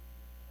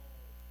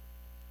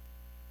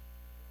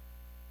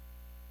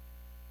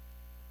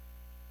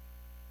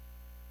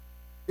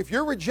 If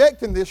you're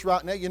rejecting this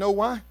right now, you know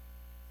why?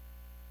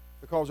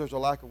 Because there's a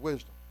lack of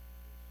wisdom.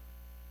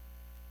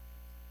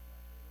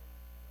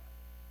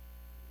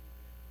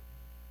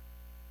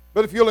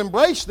 But if you'll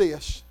embrace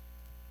this,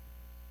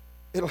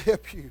 it'll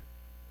help you.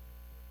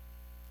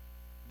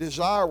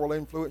 Desire will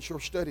influence your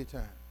study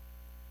time.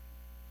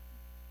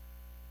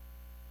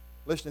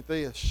 Listen to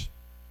this.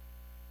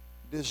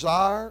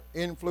 Desire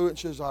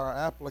influences our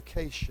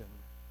application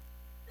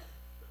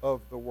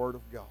of the Word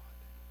of God.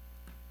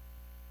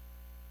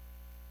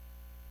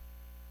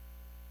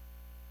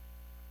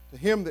 To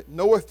him that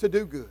knoweth to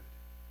do good,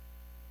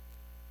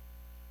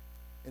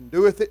 and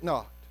doeth it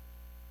not,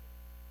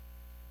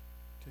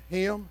 to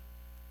him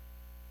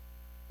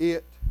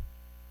it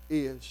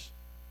is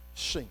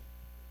sin.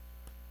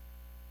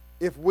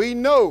 If we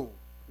know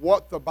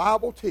what the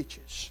Bible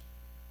teaches,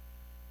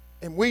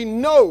 and we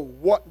know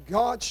what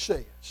God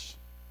says,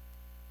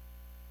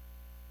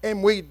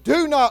 and we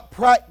do not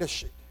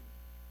practice it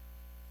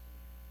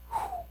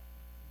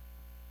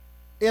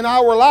in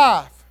our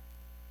life,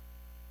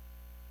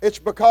 it's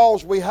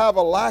because we have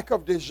a lack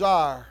of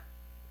desire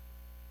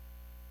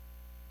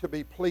to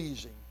be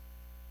pleasing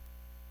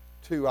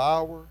to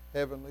our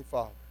Heavenly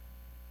Father.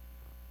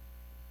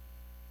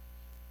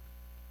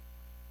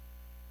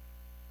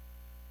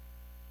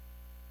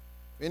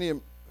 If any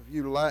of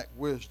you lack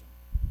wisdom,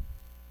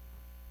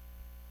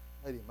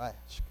 let him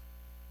ask.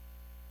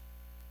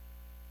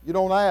 You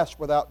don't ask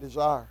without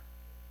desire.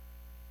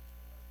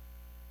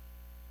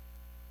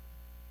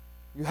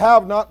 You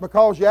have not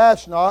because you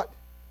ask not.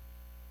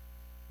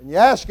 And you're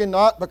asking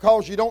not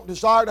because you don't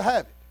desire to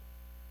have it.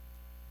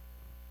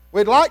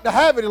 We'd like to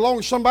have it as long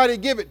as somebody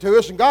give it to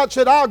us. And God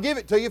said, I'll give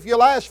it to you if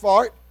you'll ask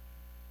for it.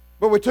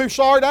 But we're too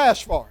sorry to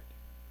ask for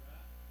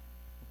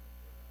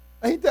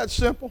it. Ain't that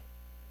simple?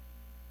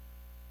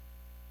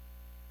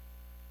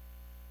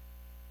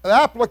 An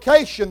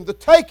application, the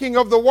taking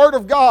of the Word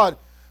of God,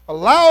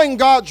 allowing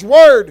God's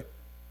Word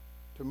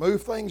to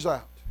move things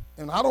out.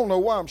 And I don't know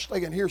why I'm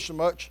staying here so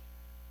much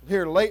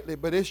here lately,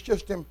 but it's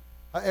just Him.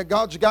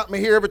 God's got me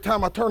here every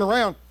time I turn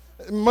around.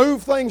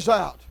 Move things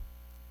out.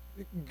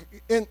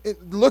 And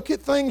look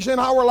at things in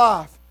our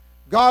life.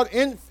 God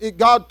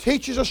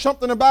teaches us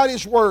something about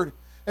His Word.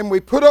 And we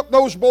put up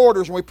those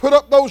borders, and we put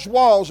up those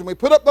walls, and we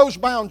put up those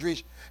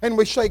boundaries. And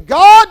we say,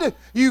 God,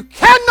 you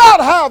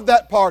cannot have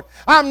that part.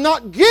 I'm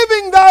not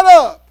giving that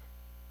up.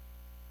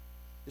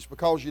 It's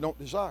because you don't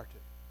desire to.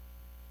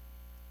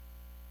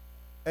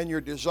 And your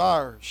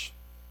desires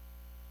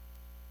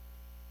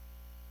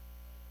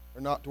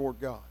are not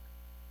toward God.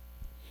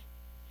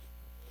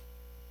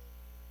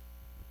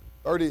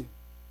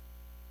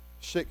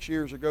 36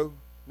 years ago,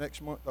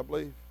 next month I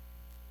believe,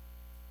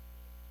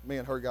 me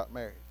and her got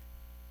married.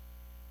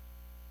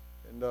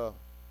 And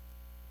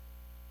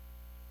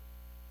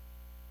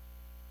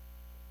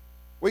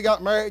we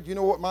got married. You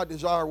know what my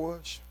desire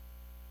was?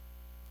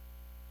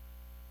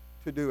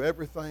 To do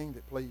everything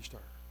that pleased her.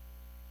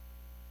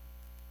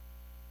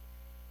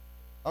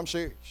 I'm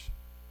serious.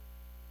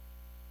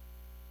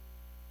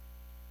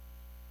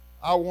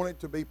 I wanted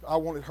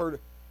her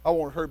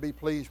to be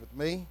pleased with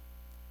me.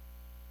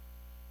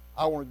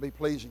 I wanted to be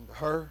pleasing to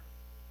her.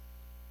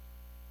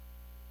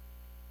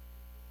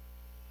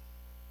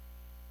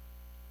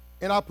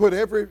 And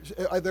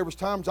there was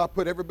times I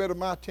put every bit of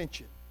my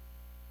attention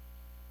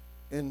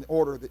in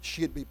order that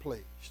she'd be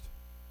pleased.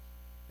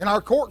 In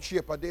our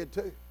courtship, I did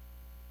too.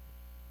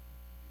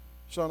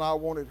 Son, I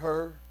wanted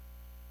her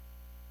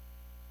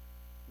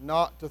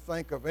not to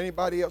think of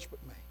anybody else but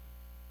me.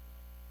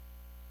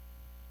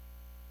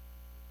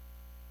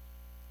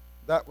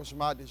 That was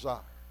my desire.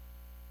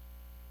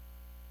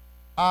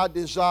 I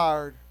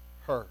desired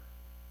her.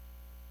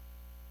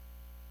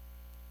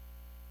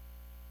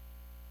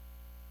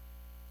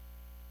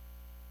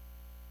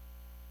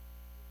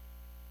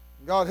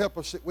 God help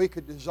us that we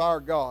could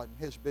desire God and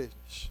His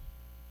business.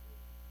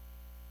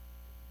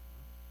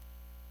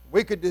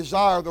 We could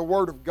desire the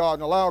Word of God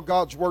and allow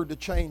God's Word to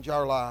change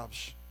our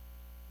lives.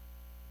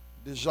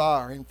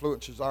 Desire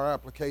influences our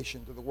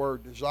application to the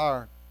Word.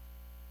 Desire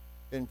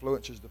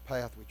influences the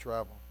path we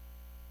travel.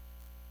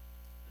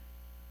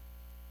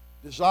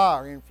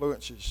 Desire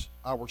influences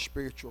our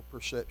spiritual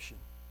perception.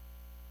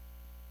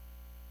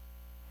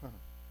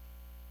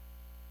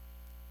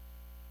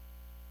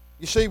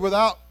 You see,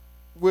 without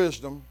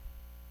wisdom,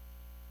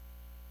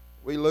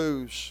 we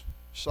lose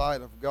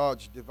sight of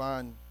God's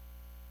divine,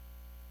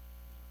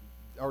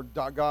 or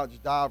God's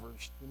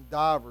divers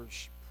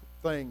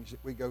things that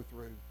we go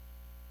through,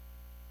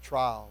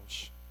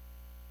 trials.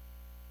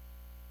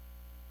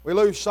 We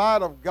lose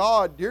sight of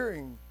God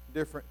during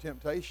different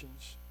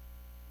temptations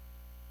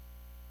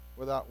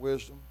without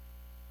wisdom.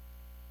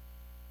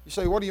 You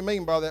say, what do you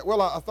mean by that?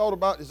 Well, I thought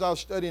about it as I was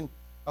studying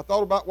I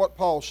thought about what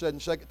Paul said in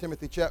 2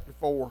 Timothy chapter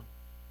 4,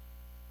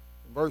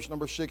 verse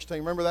number 16.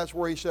 Remember, that's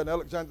where he said,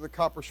 Alexander the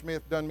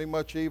coppersmith done me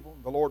much evil.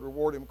 The Lord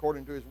reward him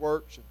according to his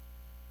works. And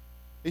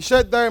he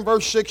said there in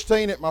verse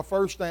 16 at my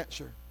first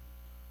answer,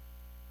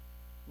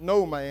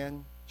 no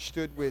man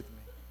stood with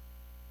me,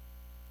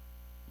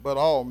 but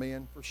all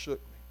men forsook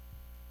me.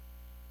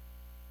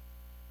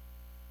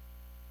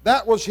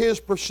 That was his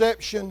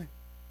perception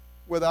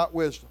without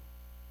wisdom.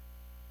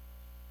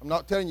 I'm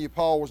not telling you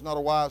Paul was not a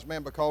wise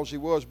man, because he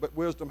was, but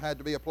wisdom had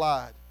to be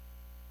applied.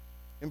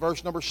 In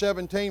verse number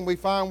 17, we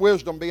find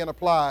wisdom being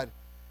applied.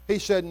 He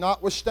said,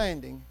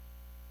 notwithstanding,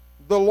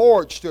 the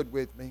Lord stood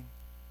with me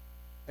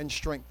and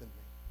strengthened me.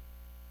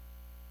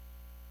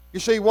 You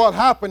see, what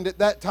happened at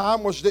that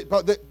time was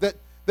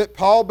that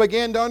Paul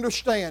began to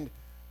understand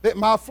that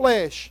my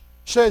flesh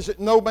says that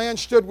no man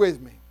stood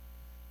with me.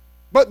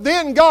 But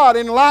then God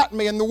enlightened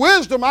me, and the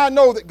wisdom I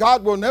know that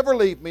God will never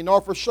leave me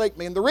nor forsake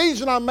me. And the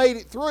reason I made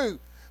it through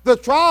the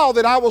trial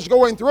that I was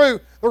going through,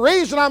 the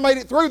reason I made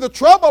it through the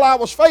trouble I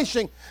was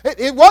facing,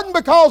 it wasn't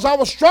because I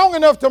was strong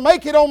enough to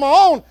make it on my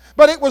own,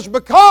 but it was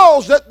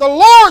because that the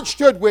Lord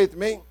stood with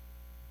me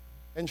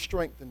and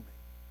strengthened me.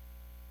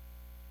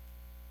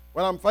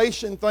 When I'm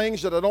facing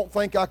things that I don't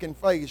think I can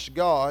face,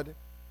 God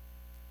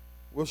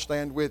will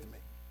stand with me.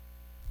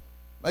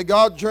 May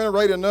God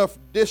generate enough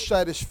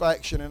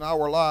dissatisfaction in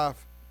our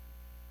life,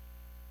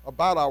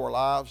 about our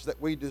lives, that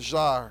we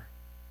desire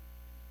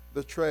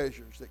the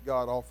treasures that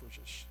God offers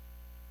us.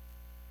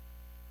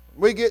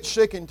 When we get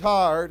sick and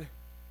tired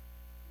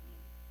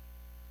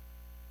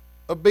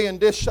of being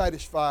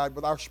dissatisfied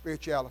with our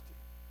spirituality.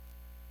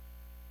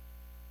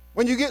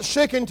 When you get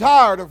sick and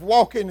tired of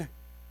walking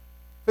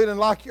feeling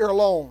like you're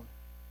alone.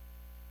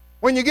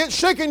 When you get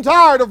sick and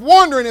tired of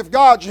wondering if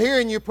God's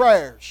hearing your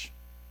prayers.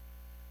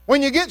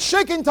 When you get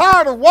sick and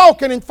tired of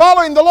walking and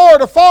following the Lord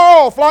afar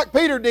off like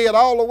Peter did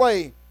all the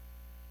way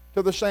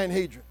to the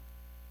Sanhedrin.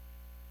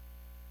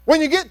 When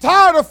you get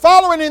tired of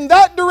following in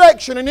that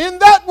direction and in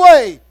that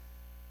way,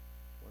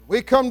 when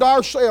we come to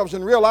ourselves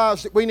and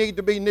realize that we need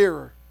to be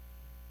nearer,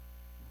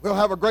 we'll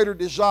have a greater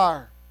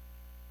desire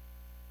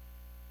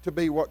to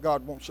be what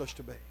God wants us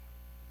to be.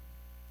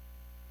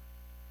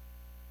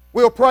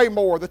 We'll pray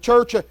more. The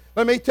church,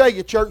 let me tell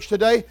you, church,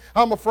 today,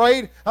 I'm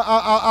afraid,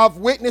 I've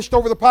witnessed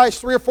over the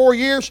past 3 or 4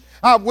 years,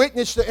 I've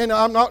witnessed, and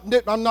I'm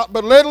not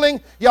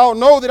belittling. Y'all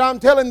know that I'm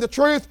telling the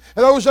truth.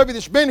 And those of you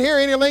that's been here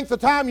any length of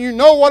time, you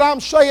know what I'm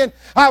saying.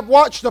 I've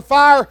watched the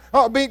fire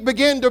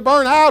begin to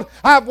burn out.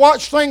 I've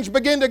watched things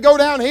begin to go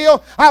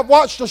downhill. I've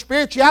watched the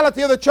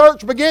spirituality of the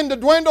church begin to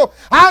dwindle.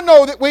 I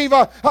know that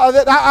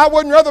that I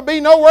wouldn't rather be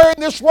nowhere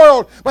in this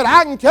world, but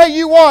I can tell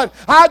you what,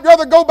 I'd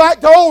rather go back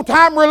to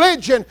old-time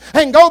religion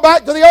and go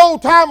back to the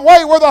old-time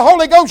way where the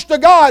Holy Ghost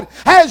of God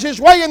has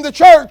His way in the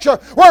church,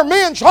 where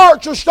men's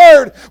hearts are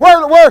stirred,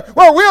 where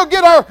we'll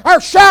get our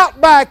shout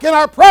back and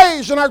our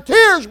praise and our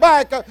tears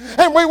back,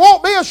 and we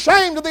won't be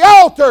ashamed of the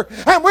altar,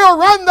 and we'll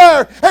run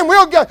there and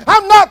we'll get.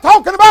 I'm not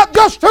talking about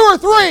just 2 or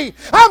 3.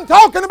 I'm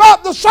talking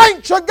about the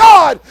saints of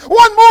God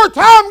one more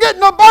time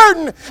getting a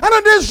burden and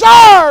a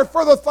desire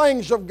for the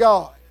things of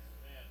God.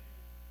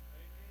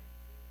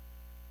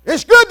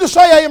 It's good to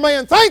say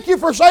amen. Thank you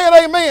for saying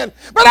amen.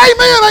 But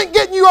amen ain't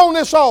getting you on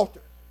this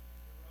altar.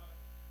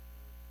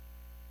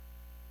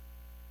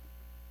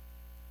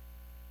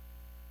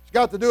 It's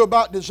got to do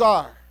about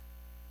desire.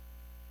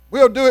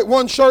 We'll do it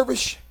one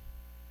service.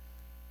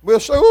 We'll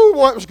say, oh,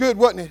 boy, it was good,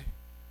 wasn't it?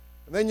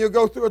 And then you'll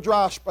go through a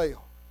dry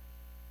spell.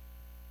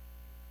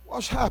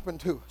 What's happened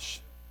to us?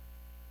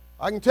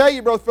 I can tell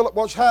you, Brother Philip,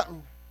 what's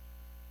happened.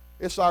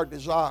 It's our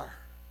desire.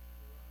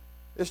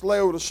 It's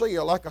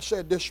Laodicea, like I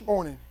said this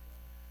morning.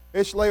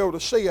 It's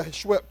Laodicea has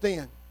swept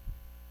in.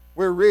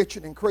 We're rich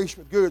and increased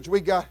with goods. We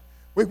got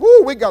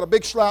a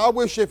big slide. I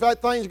wish if that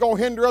thing's going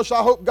to hinder us,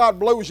 I hope God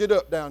blows it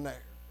up down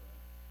there.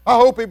 I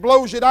hope He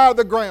blows it out of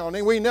the ground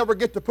and we never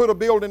get to put a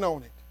building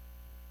on it.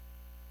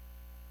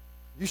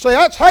 You say,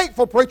 that's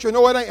hateful, preacher.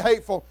 No, it ain't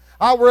hateful.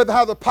 I'd rather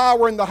have the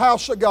power in the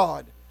house of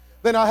God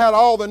than I had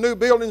all the new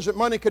buildings that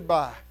money could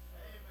buy.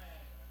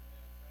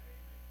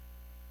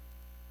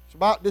 It's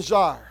about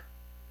desire.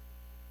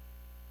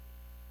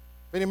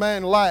 If any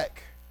man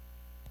lack,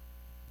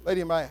 let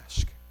him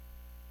ask.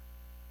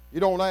 You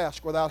don't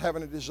ask without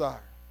having a desire.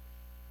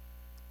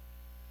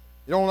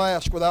 You don't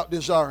ask without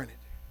desiring it.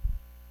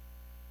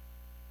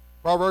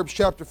 Proverbs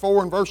chapter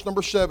 4 and verse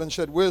number 7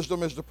 said,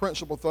 wisdom is the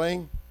principal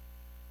thing.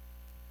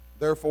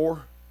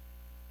 Therefore,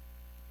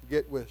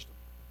 get wisdom.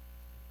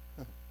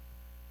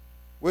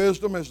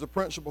 Wisdom is the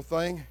principal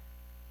thing.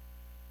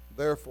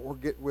 Therefore,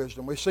 get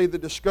wisdom. We see the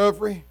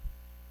discovery.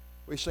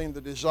 We see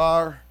the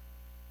desire.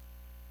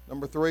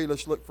 Number 3,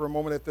 let's look for a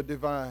moment at the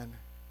divine.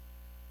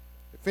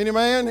 If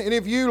any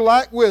of you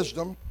lack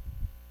wisdom,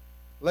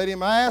 let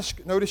him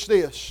ask, notice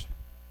this,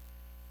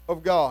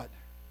 of God.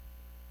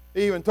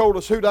 He even told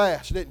us who to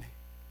ask, didn't he?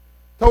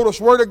 Told us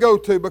where to go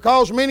to.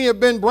 Because many have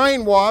been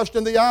brainwashed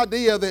in the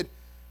idea that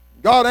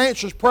God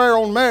answers prayer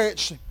on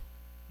merits,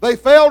 they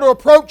fail to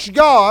approach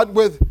God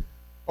with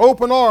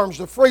open arms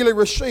to freely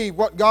receive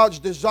what God's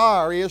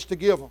desire is to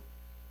give them.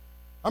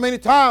 How many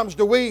times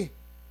do we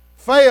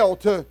fail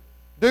to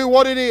do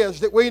what it is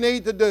that we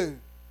need to do?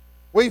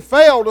 We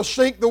fail to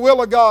seek the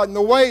will of God and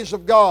the ways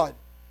of God.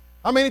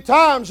 How many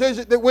times is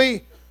it that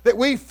we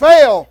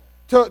fail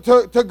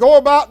to go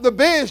about the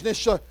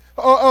business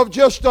of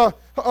just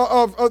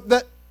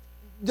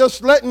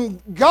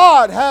letting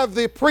God have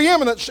the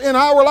preeminence in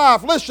our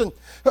life? Listen,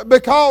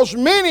 because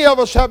many of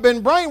us have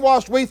been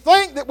brainwashed, we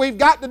think that we've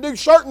got to do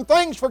certain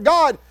things for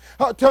God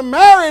to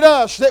merit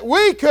us, that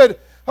we could,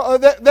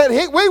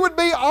 we would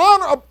be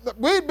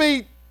we'd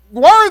be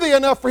worthy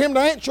enough for Him to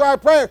answer our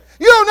prayer.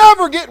 You'll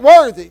never get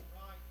worthy.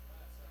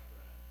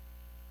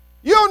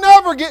 You'll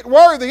never get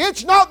worthy.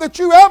 It's not that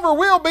you ever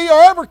will be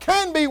or ever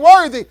can be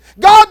worthy.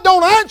 God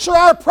don't answer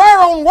our prayer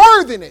on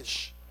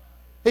worthiness.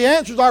 He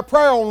answers our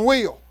prayer on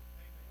will.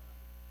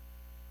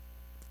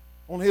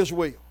 On His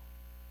will.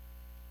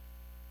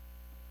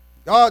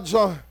 God's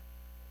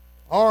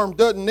arm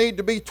doesn't need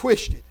to be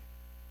twisted.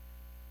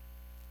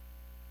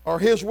 Or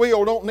His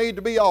will don't need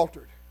to be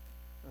altered.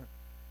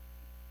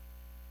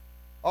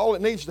 All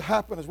that needs to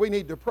happen is we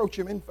need to approach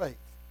Him in faith.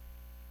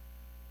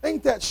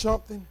 Ain't that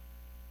something?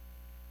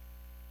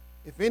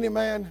 If any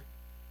man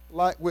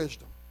lack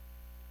wisdom,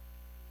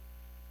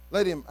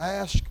 let him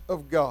ask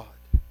of God.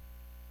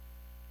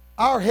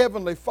 Our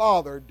Heavenly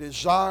Father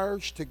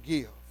desires to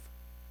give,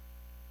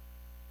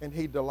 and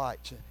He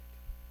delights in it.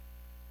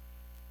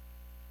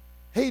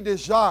 He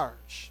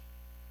desires,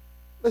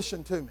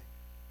 listen to me,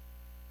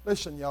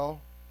 listen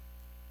y'all,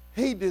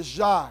 He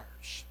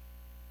desires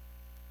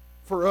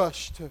for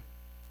us to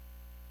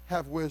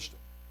have wisdom.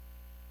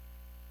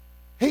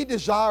 He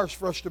desires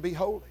for us to be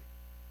holy.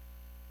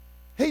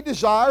 He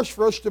desires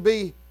for us to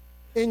be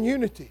in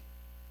unity.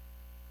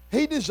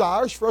 He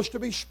desires for us to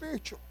be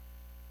spiritual.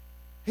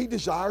 He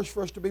desires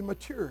for us to be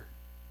mature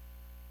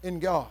in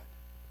God.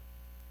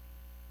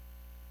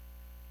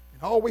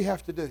 And all we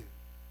have to do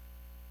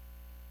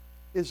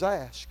is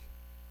ask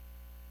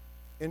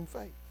in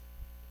faith.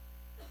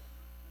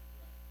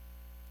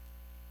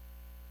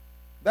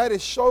 That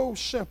is so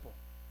simple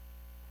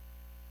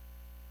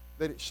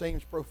that it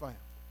seems profound.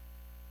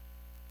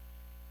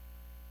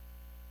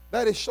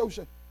 That is so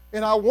simple.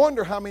 And I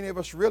wonder how many of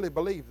us really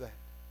believe that.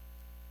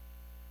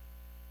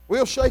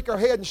 We'll shake our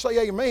head and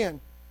say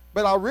amen,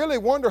 but I really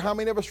wonder how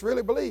many of us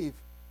really believe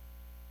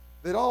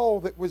that all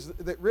that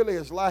really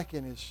is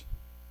lacking is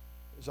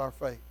our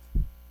faith.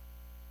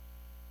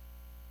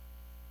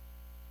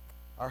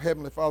 Our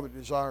Heavenly Father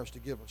desires to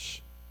give us.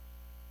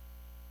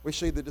 We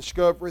see the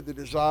discovery, the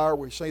desire,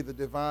 we see the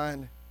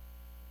divine.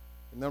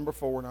 And number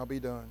 4, and I'll be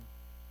done,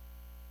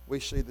 we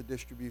see the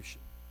distribution.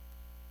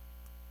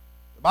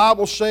 The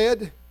Bible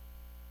said,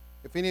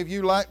 if any of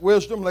you lack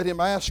wisdom, let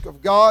him ask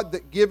of God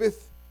that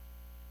giveth,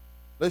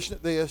 listen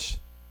to this,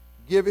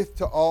 giveth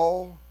to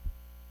all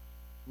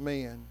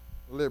men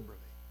liberally.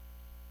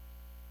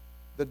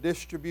 The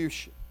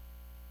distribution.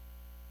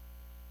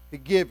 He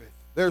giveth.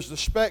 There's the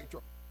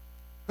spectrum.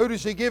 Who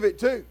does He give it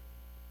to?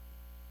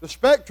 The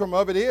spectrum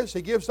of it is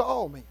He gives to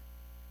all men.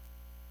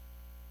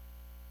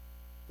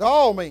 To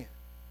all men.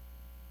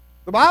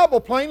 The Bible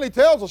plainly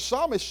tells us, the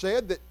psalmist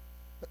said that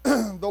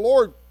the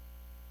Lord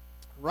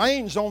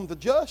rains on the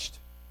just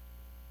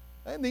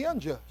and the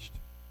unjust.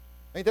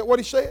 Ain't that what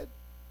he said?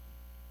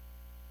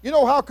 You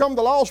know how come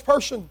the lost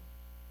person,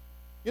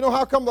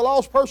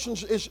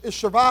 is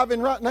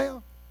surviving right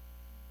now?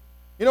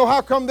 You know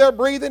how come they're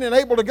breathing and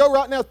able to go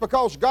right now? It's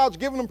because God's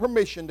given them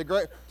permission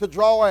to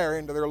draw air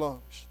into their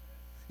lungs.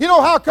 You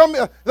know how come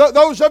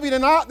those of you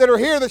tonight that are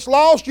here that's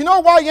lost, you know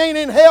why you ain't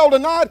in hell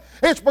tonight?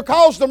 It's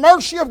because the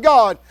mercy of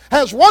God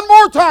has one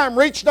more time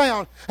reached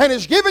down and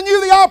has given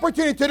you the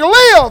opportunity to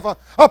live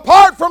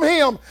apart from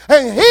Him.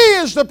 And He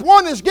is the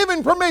one that's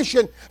given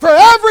permission for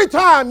every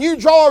time you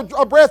draw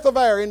a breath of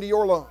air into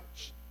your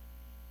lungs.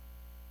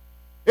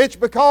 It's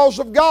because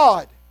of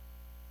God.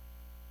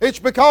 It's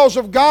because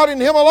of God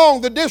and Him alone.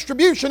 The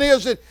distribution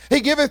is that He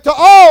giveth to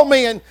all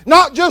men,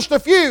 not just a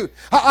few.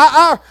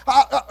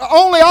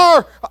 Only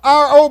our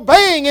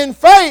obeying in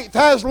faith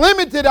has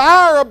limited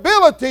our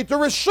ability to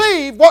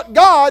receive what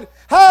God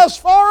has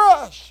for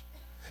us.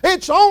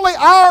 It's only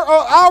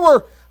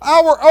our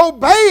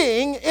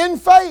obeying in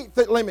faith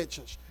that limits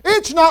us.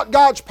 It's not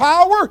God's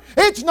power.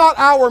 It's not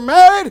our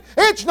merit.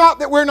 It's not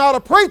that we're not a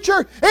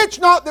preacher. It's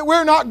not that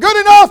we're not good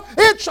enough.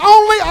 It's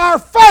only our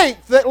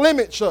faith that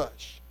limits us.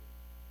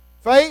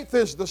 Faith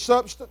is the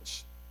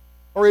substance,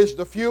 or is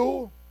the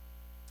fuel.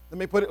 Let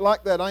me put it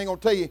like that. I ain't going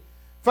to tell you.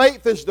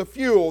 Faith is the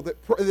fuel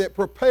that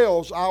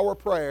propels our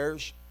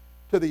prayers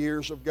to the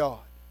ears of God.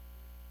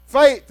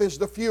 Faith is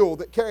the fuel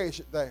that carries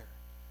it there.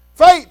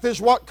 Faith is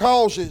what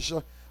causes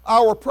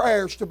our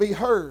prayers to be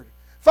heard.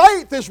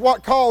 Faith is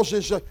what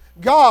causes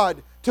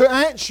God to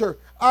answer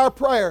our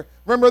prayer.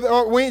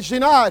 Remember Wednesday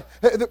night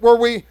where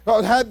we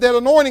had that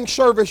anointing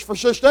service for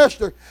Sister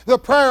Esther. The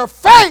prayer of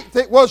faith.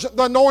 It wasn't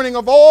the anointing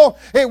of oil.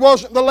 It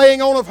wasn't the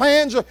laying on of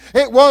hands.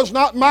 It was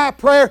not my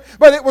prayer,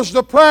 but it was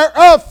the prayer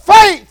of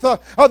faith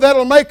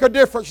that'll make a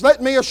difference.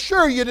 Let me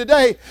assure you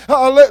today,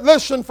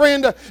 listen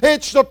friend,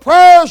 it's the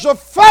prayers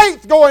of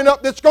faith going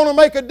up that's going to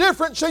make a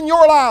difference in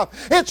your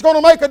life. It's going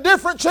to make a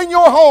difference in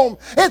your home.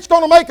 It's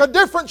going to make a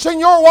difference in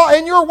your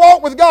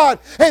walk with God.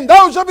 And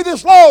those of you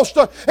that's lost,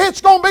 it's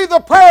going to be the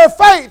prayer of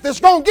faith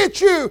that's going to get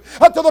you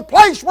to the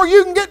place where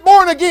you can get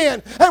born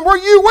again, and where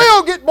you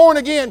will get born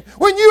again.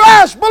 When you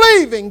ask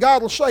believing,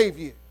 God will save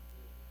you.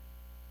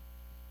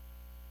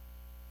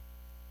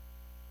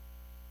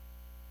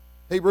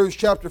 Hebrews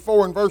chapter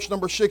 4 and verse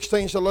number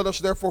 16 said, "Let us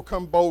therefore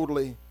come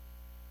boldly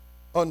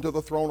unto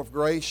the throne of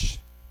grace,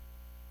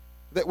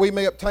 that we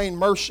may obtain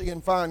mercy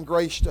and find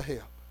grace to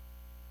help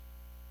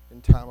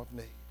in time of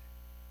need."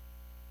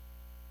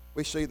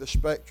 We see the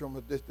spectrum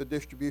of the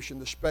distribution,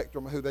 the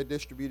spectrum of who they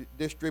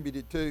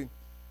distributed to,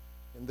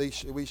 and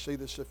we see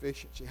the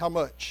sufficiency. How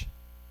much?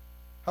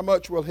 How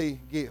much will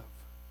He give?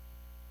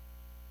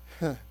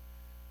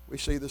 We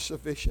see the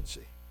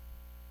sufficiency.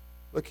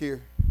 Look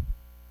here.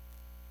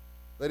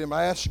 Let him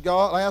ask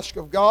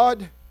of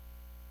God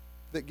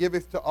that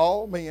giveth to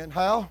all men.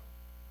 How?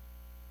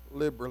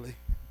 Liberally.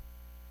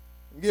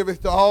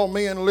 Giveth to all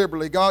men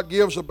liberally. God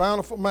gives a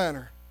bountiful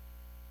manner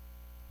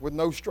with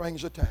no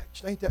strings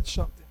attached. Ain't that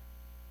something?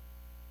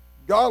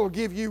 God will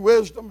give you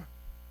wisdom.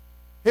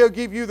 He'll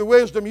give you the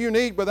wisdom you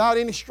need without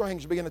any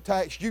strings being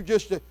attached. You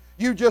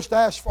just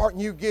ask for it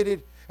and you get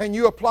it, and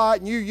you apply it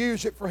and you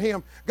use it for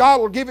Him.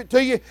 God will give it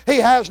to you. He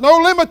has no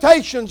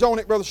limitations on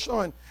it, Brother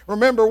Son.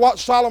 Remember what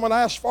Solomon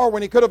asked for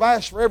when he could have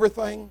asked for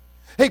everything.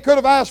 He could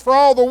have asked for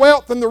all the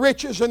wealth and the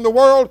riches in the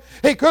world.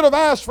 He could have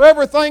asked for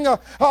everything,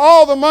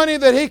 all the money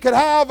that he could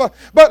have.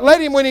 But let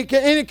him, when he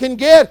can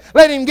get,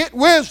 let him get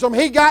wisdom.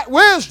 He got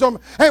wisdom.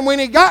 And when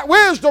he got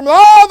wisdom,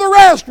 all the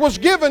rest was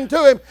given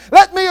to him.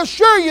 Let me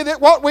assure you that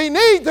what we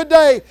need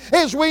today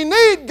is we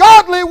need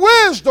godly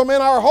wisdom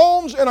in our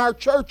homes, in our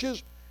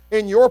churches,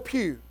 in your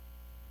pew,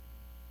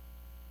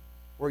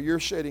 where you're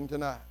sitting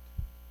tonight.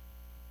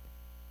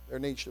 There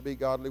needs to be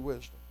godly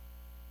wisdom.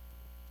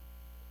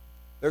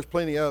 There's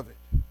plenty of it.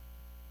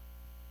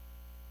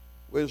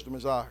 Wisdom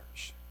is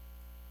ours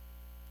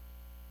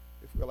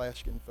if we'll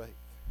ask in faith.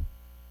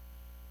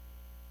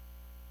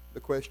 The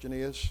question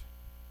is,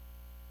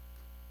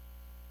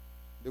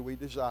 do we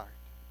desire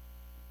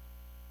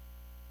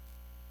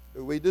it?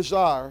 Do we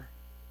desire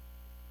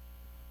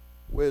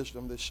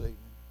wisdom this evening?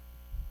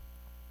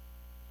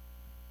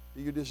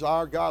 Do you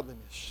desire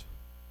godliness?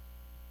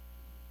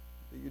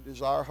 Do you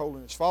desire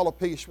holiness? Follow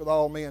peace with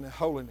all men and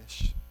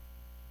holiness,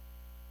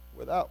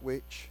 without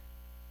which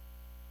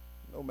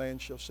no man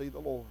shall see the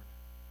Lord.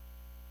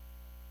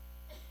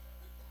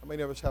 How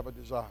many of us have a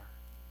desire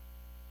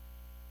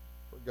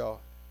for God?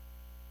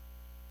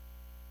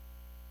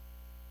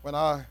 When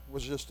I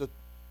was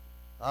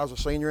a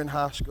senior in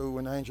high school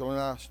when Angela and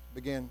I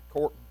began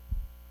courting.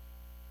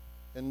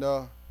 And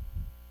I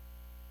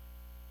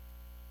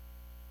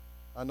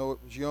know it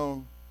was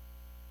young.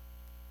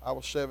 I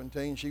was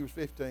 17, she was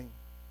 15.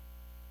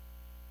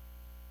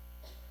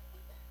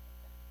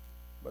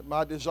 But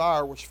my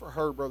desire was for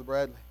her, Brother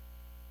Bradley.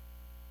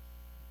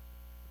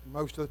 And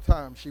most of the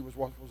time, she was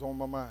what was on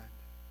my mind.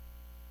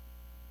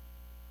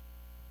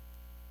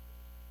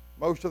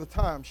 Most of the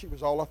time, she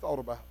was all I thought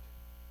about.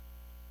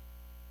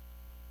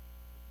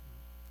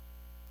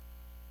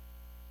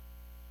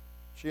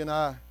 She and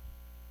I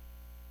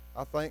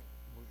think,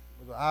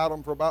 was an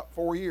item for about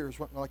 4 years.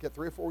 Went like that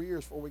 3 or 4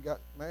 years before we got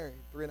married.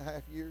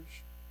 3.5 years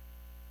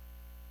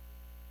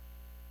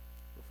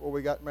before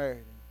we got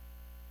married.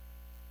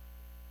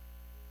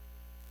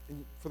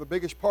 And for the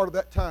biggest part of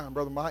that time,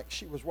 Brother Mike,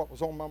 she was what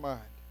was on my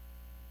mind.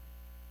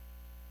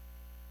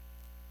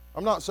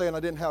 I'm not saying I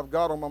didn't have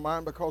God on my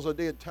mind, because I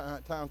did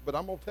times, but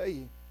I'm going to tell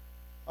you,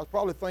 I was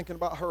probably thinking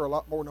about her a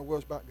lot more than I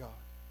was about God.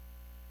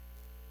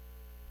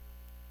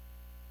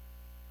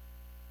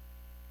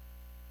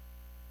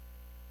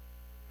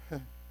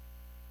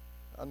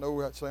 I know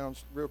that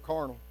sounds real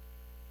carnal.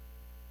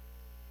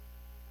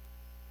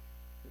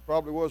 It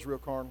probably was real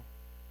carnal.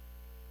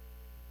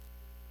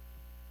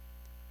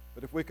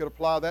 But if we could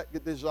apply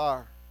that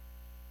desire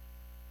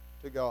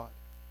to God,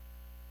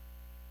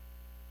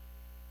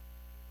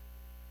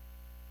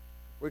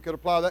 we could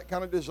apply that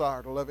kind of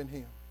desire to loving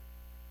Him,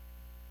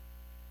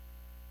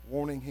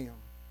 wanting Him,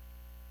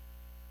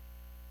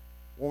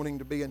 wanting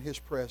to be in His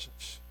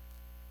presence,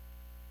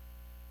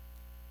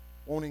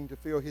 wanting to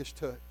feel His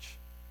touch,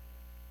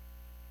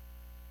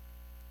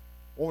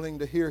 wanting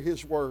to hear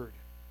His word,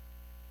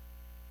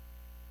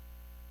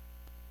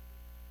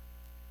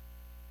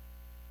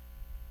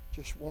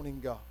 just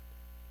wanting God.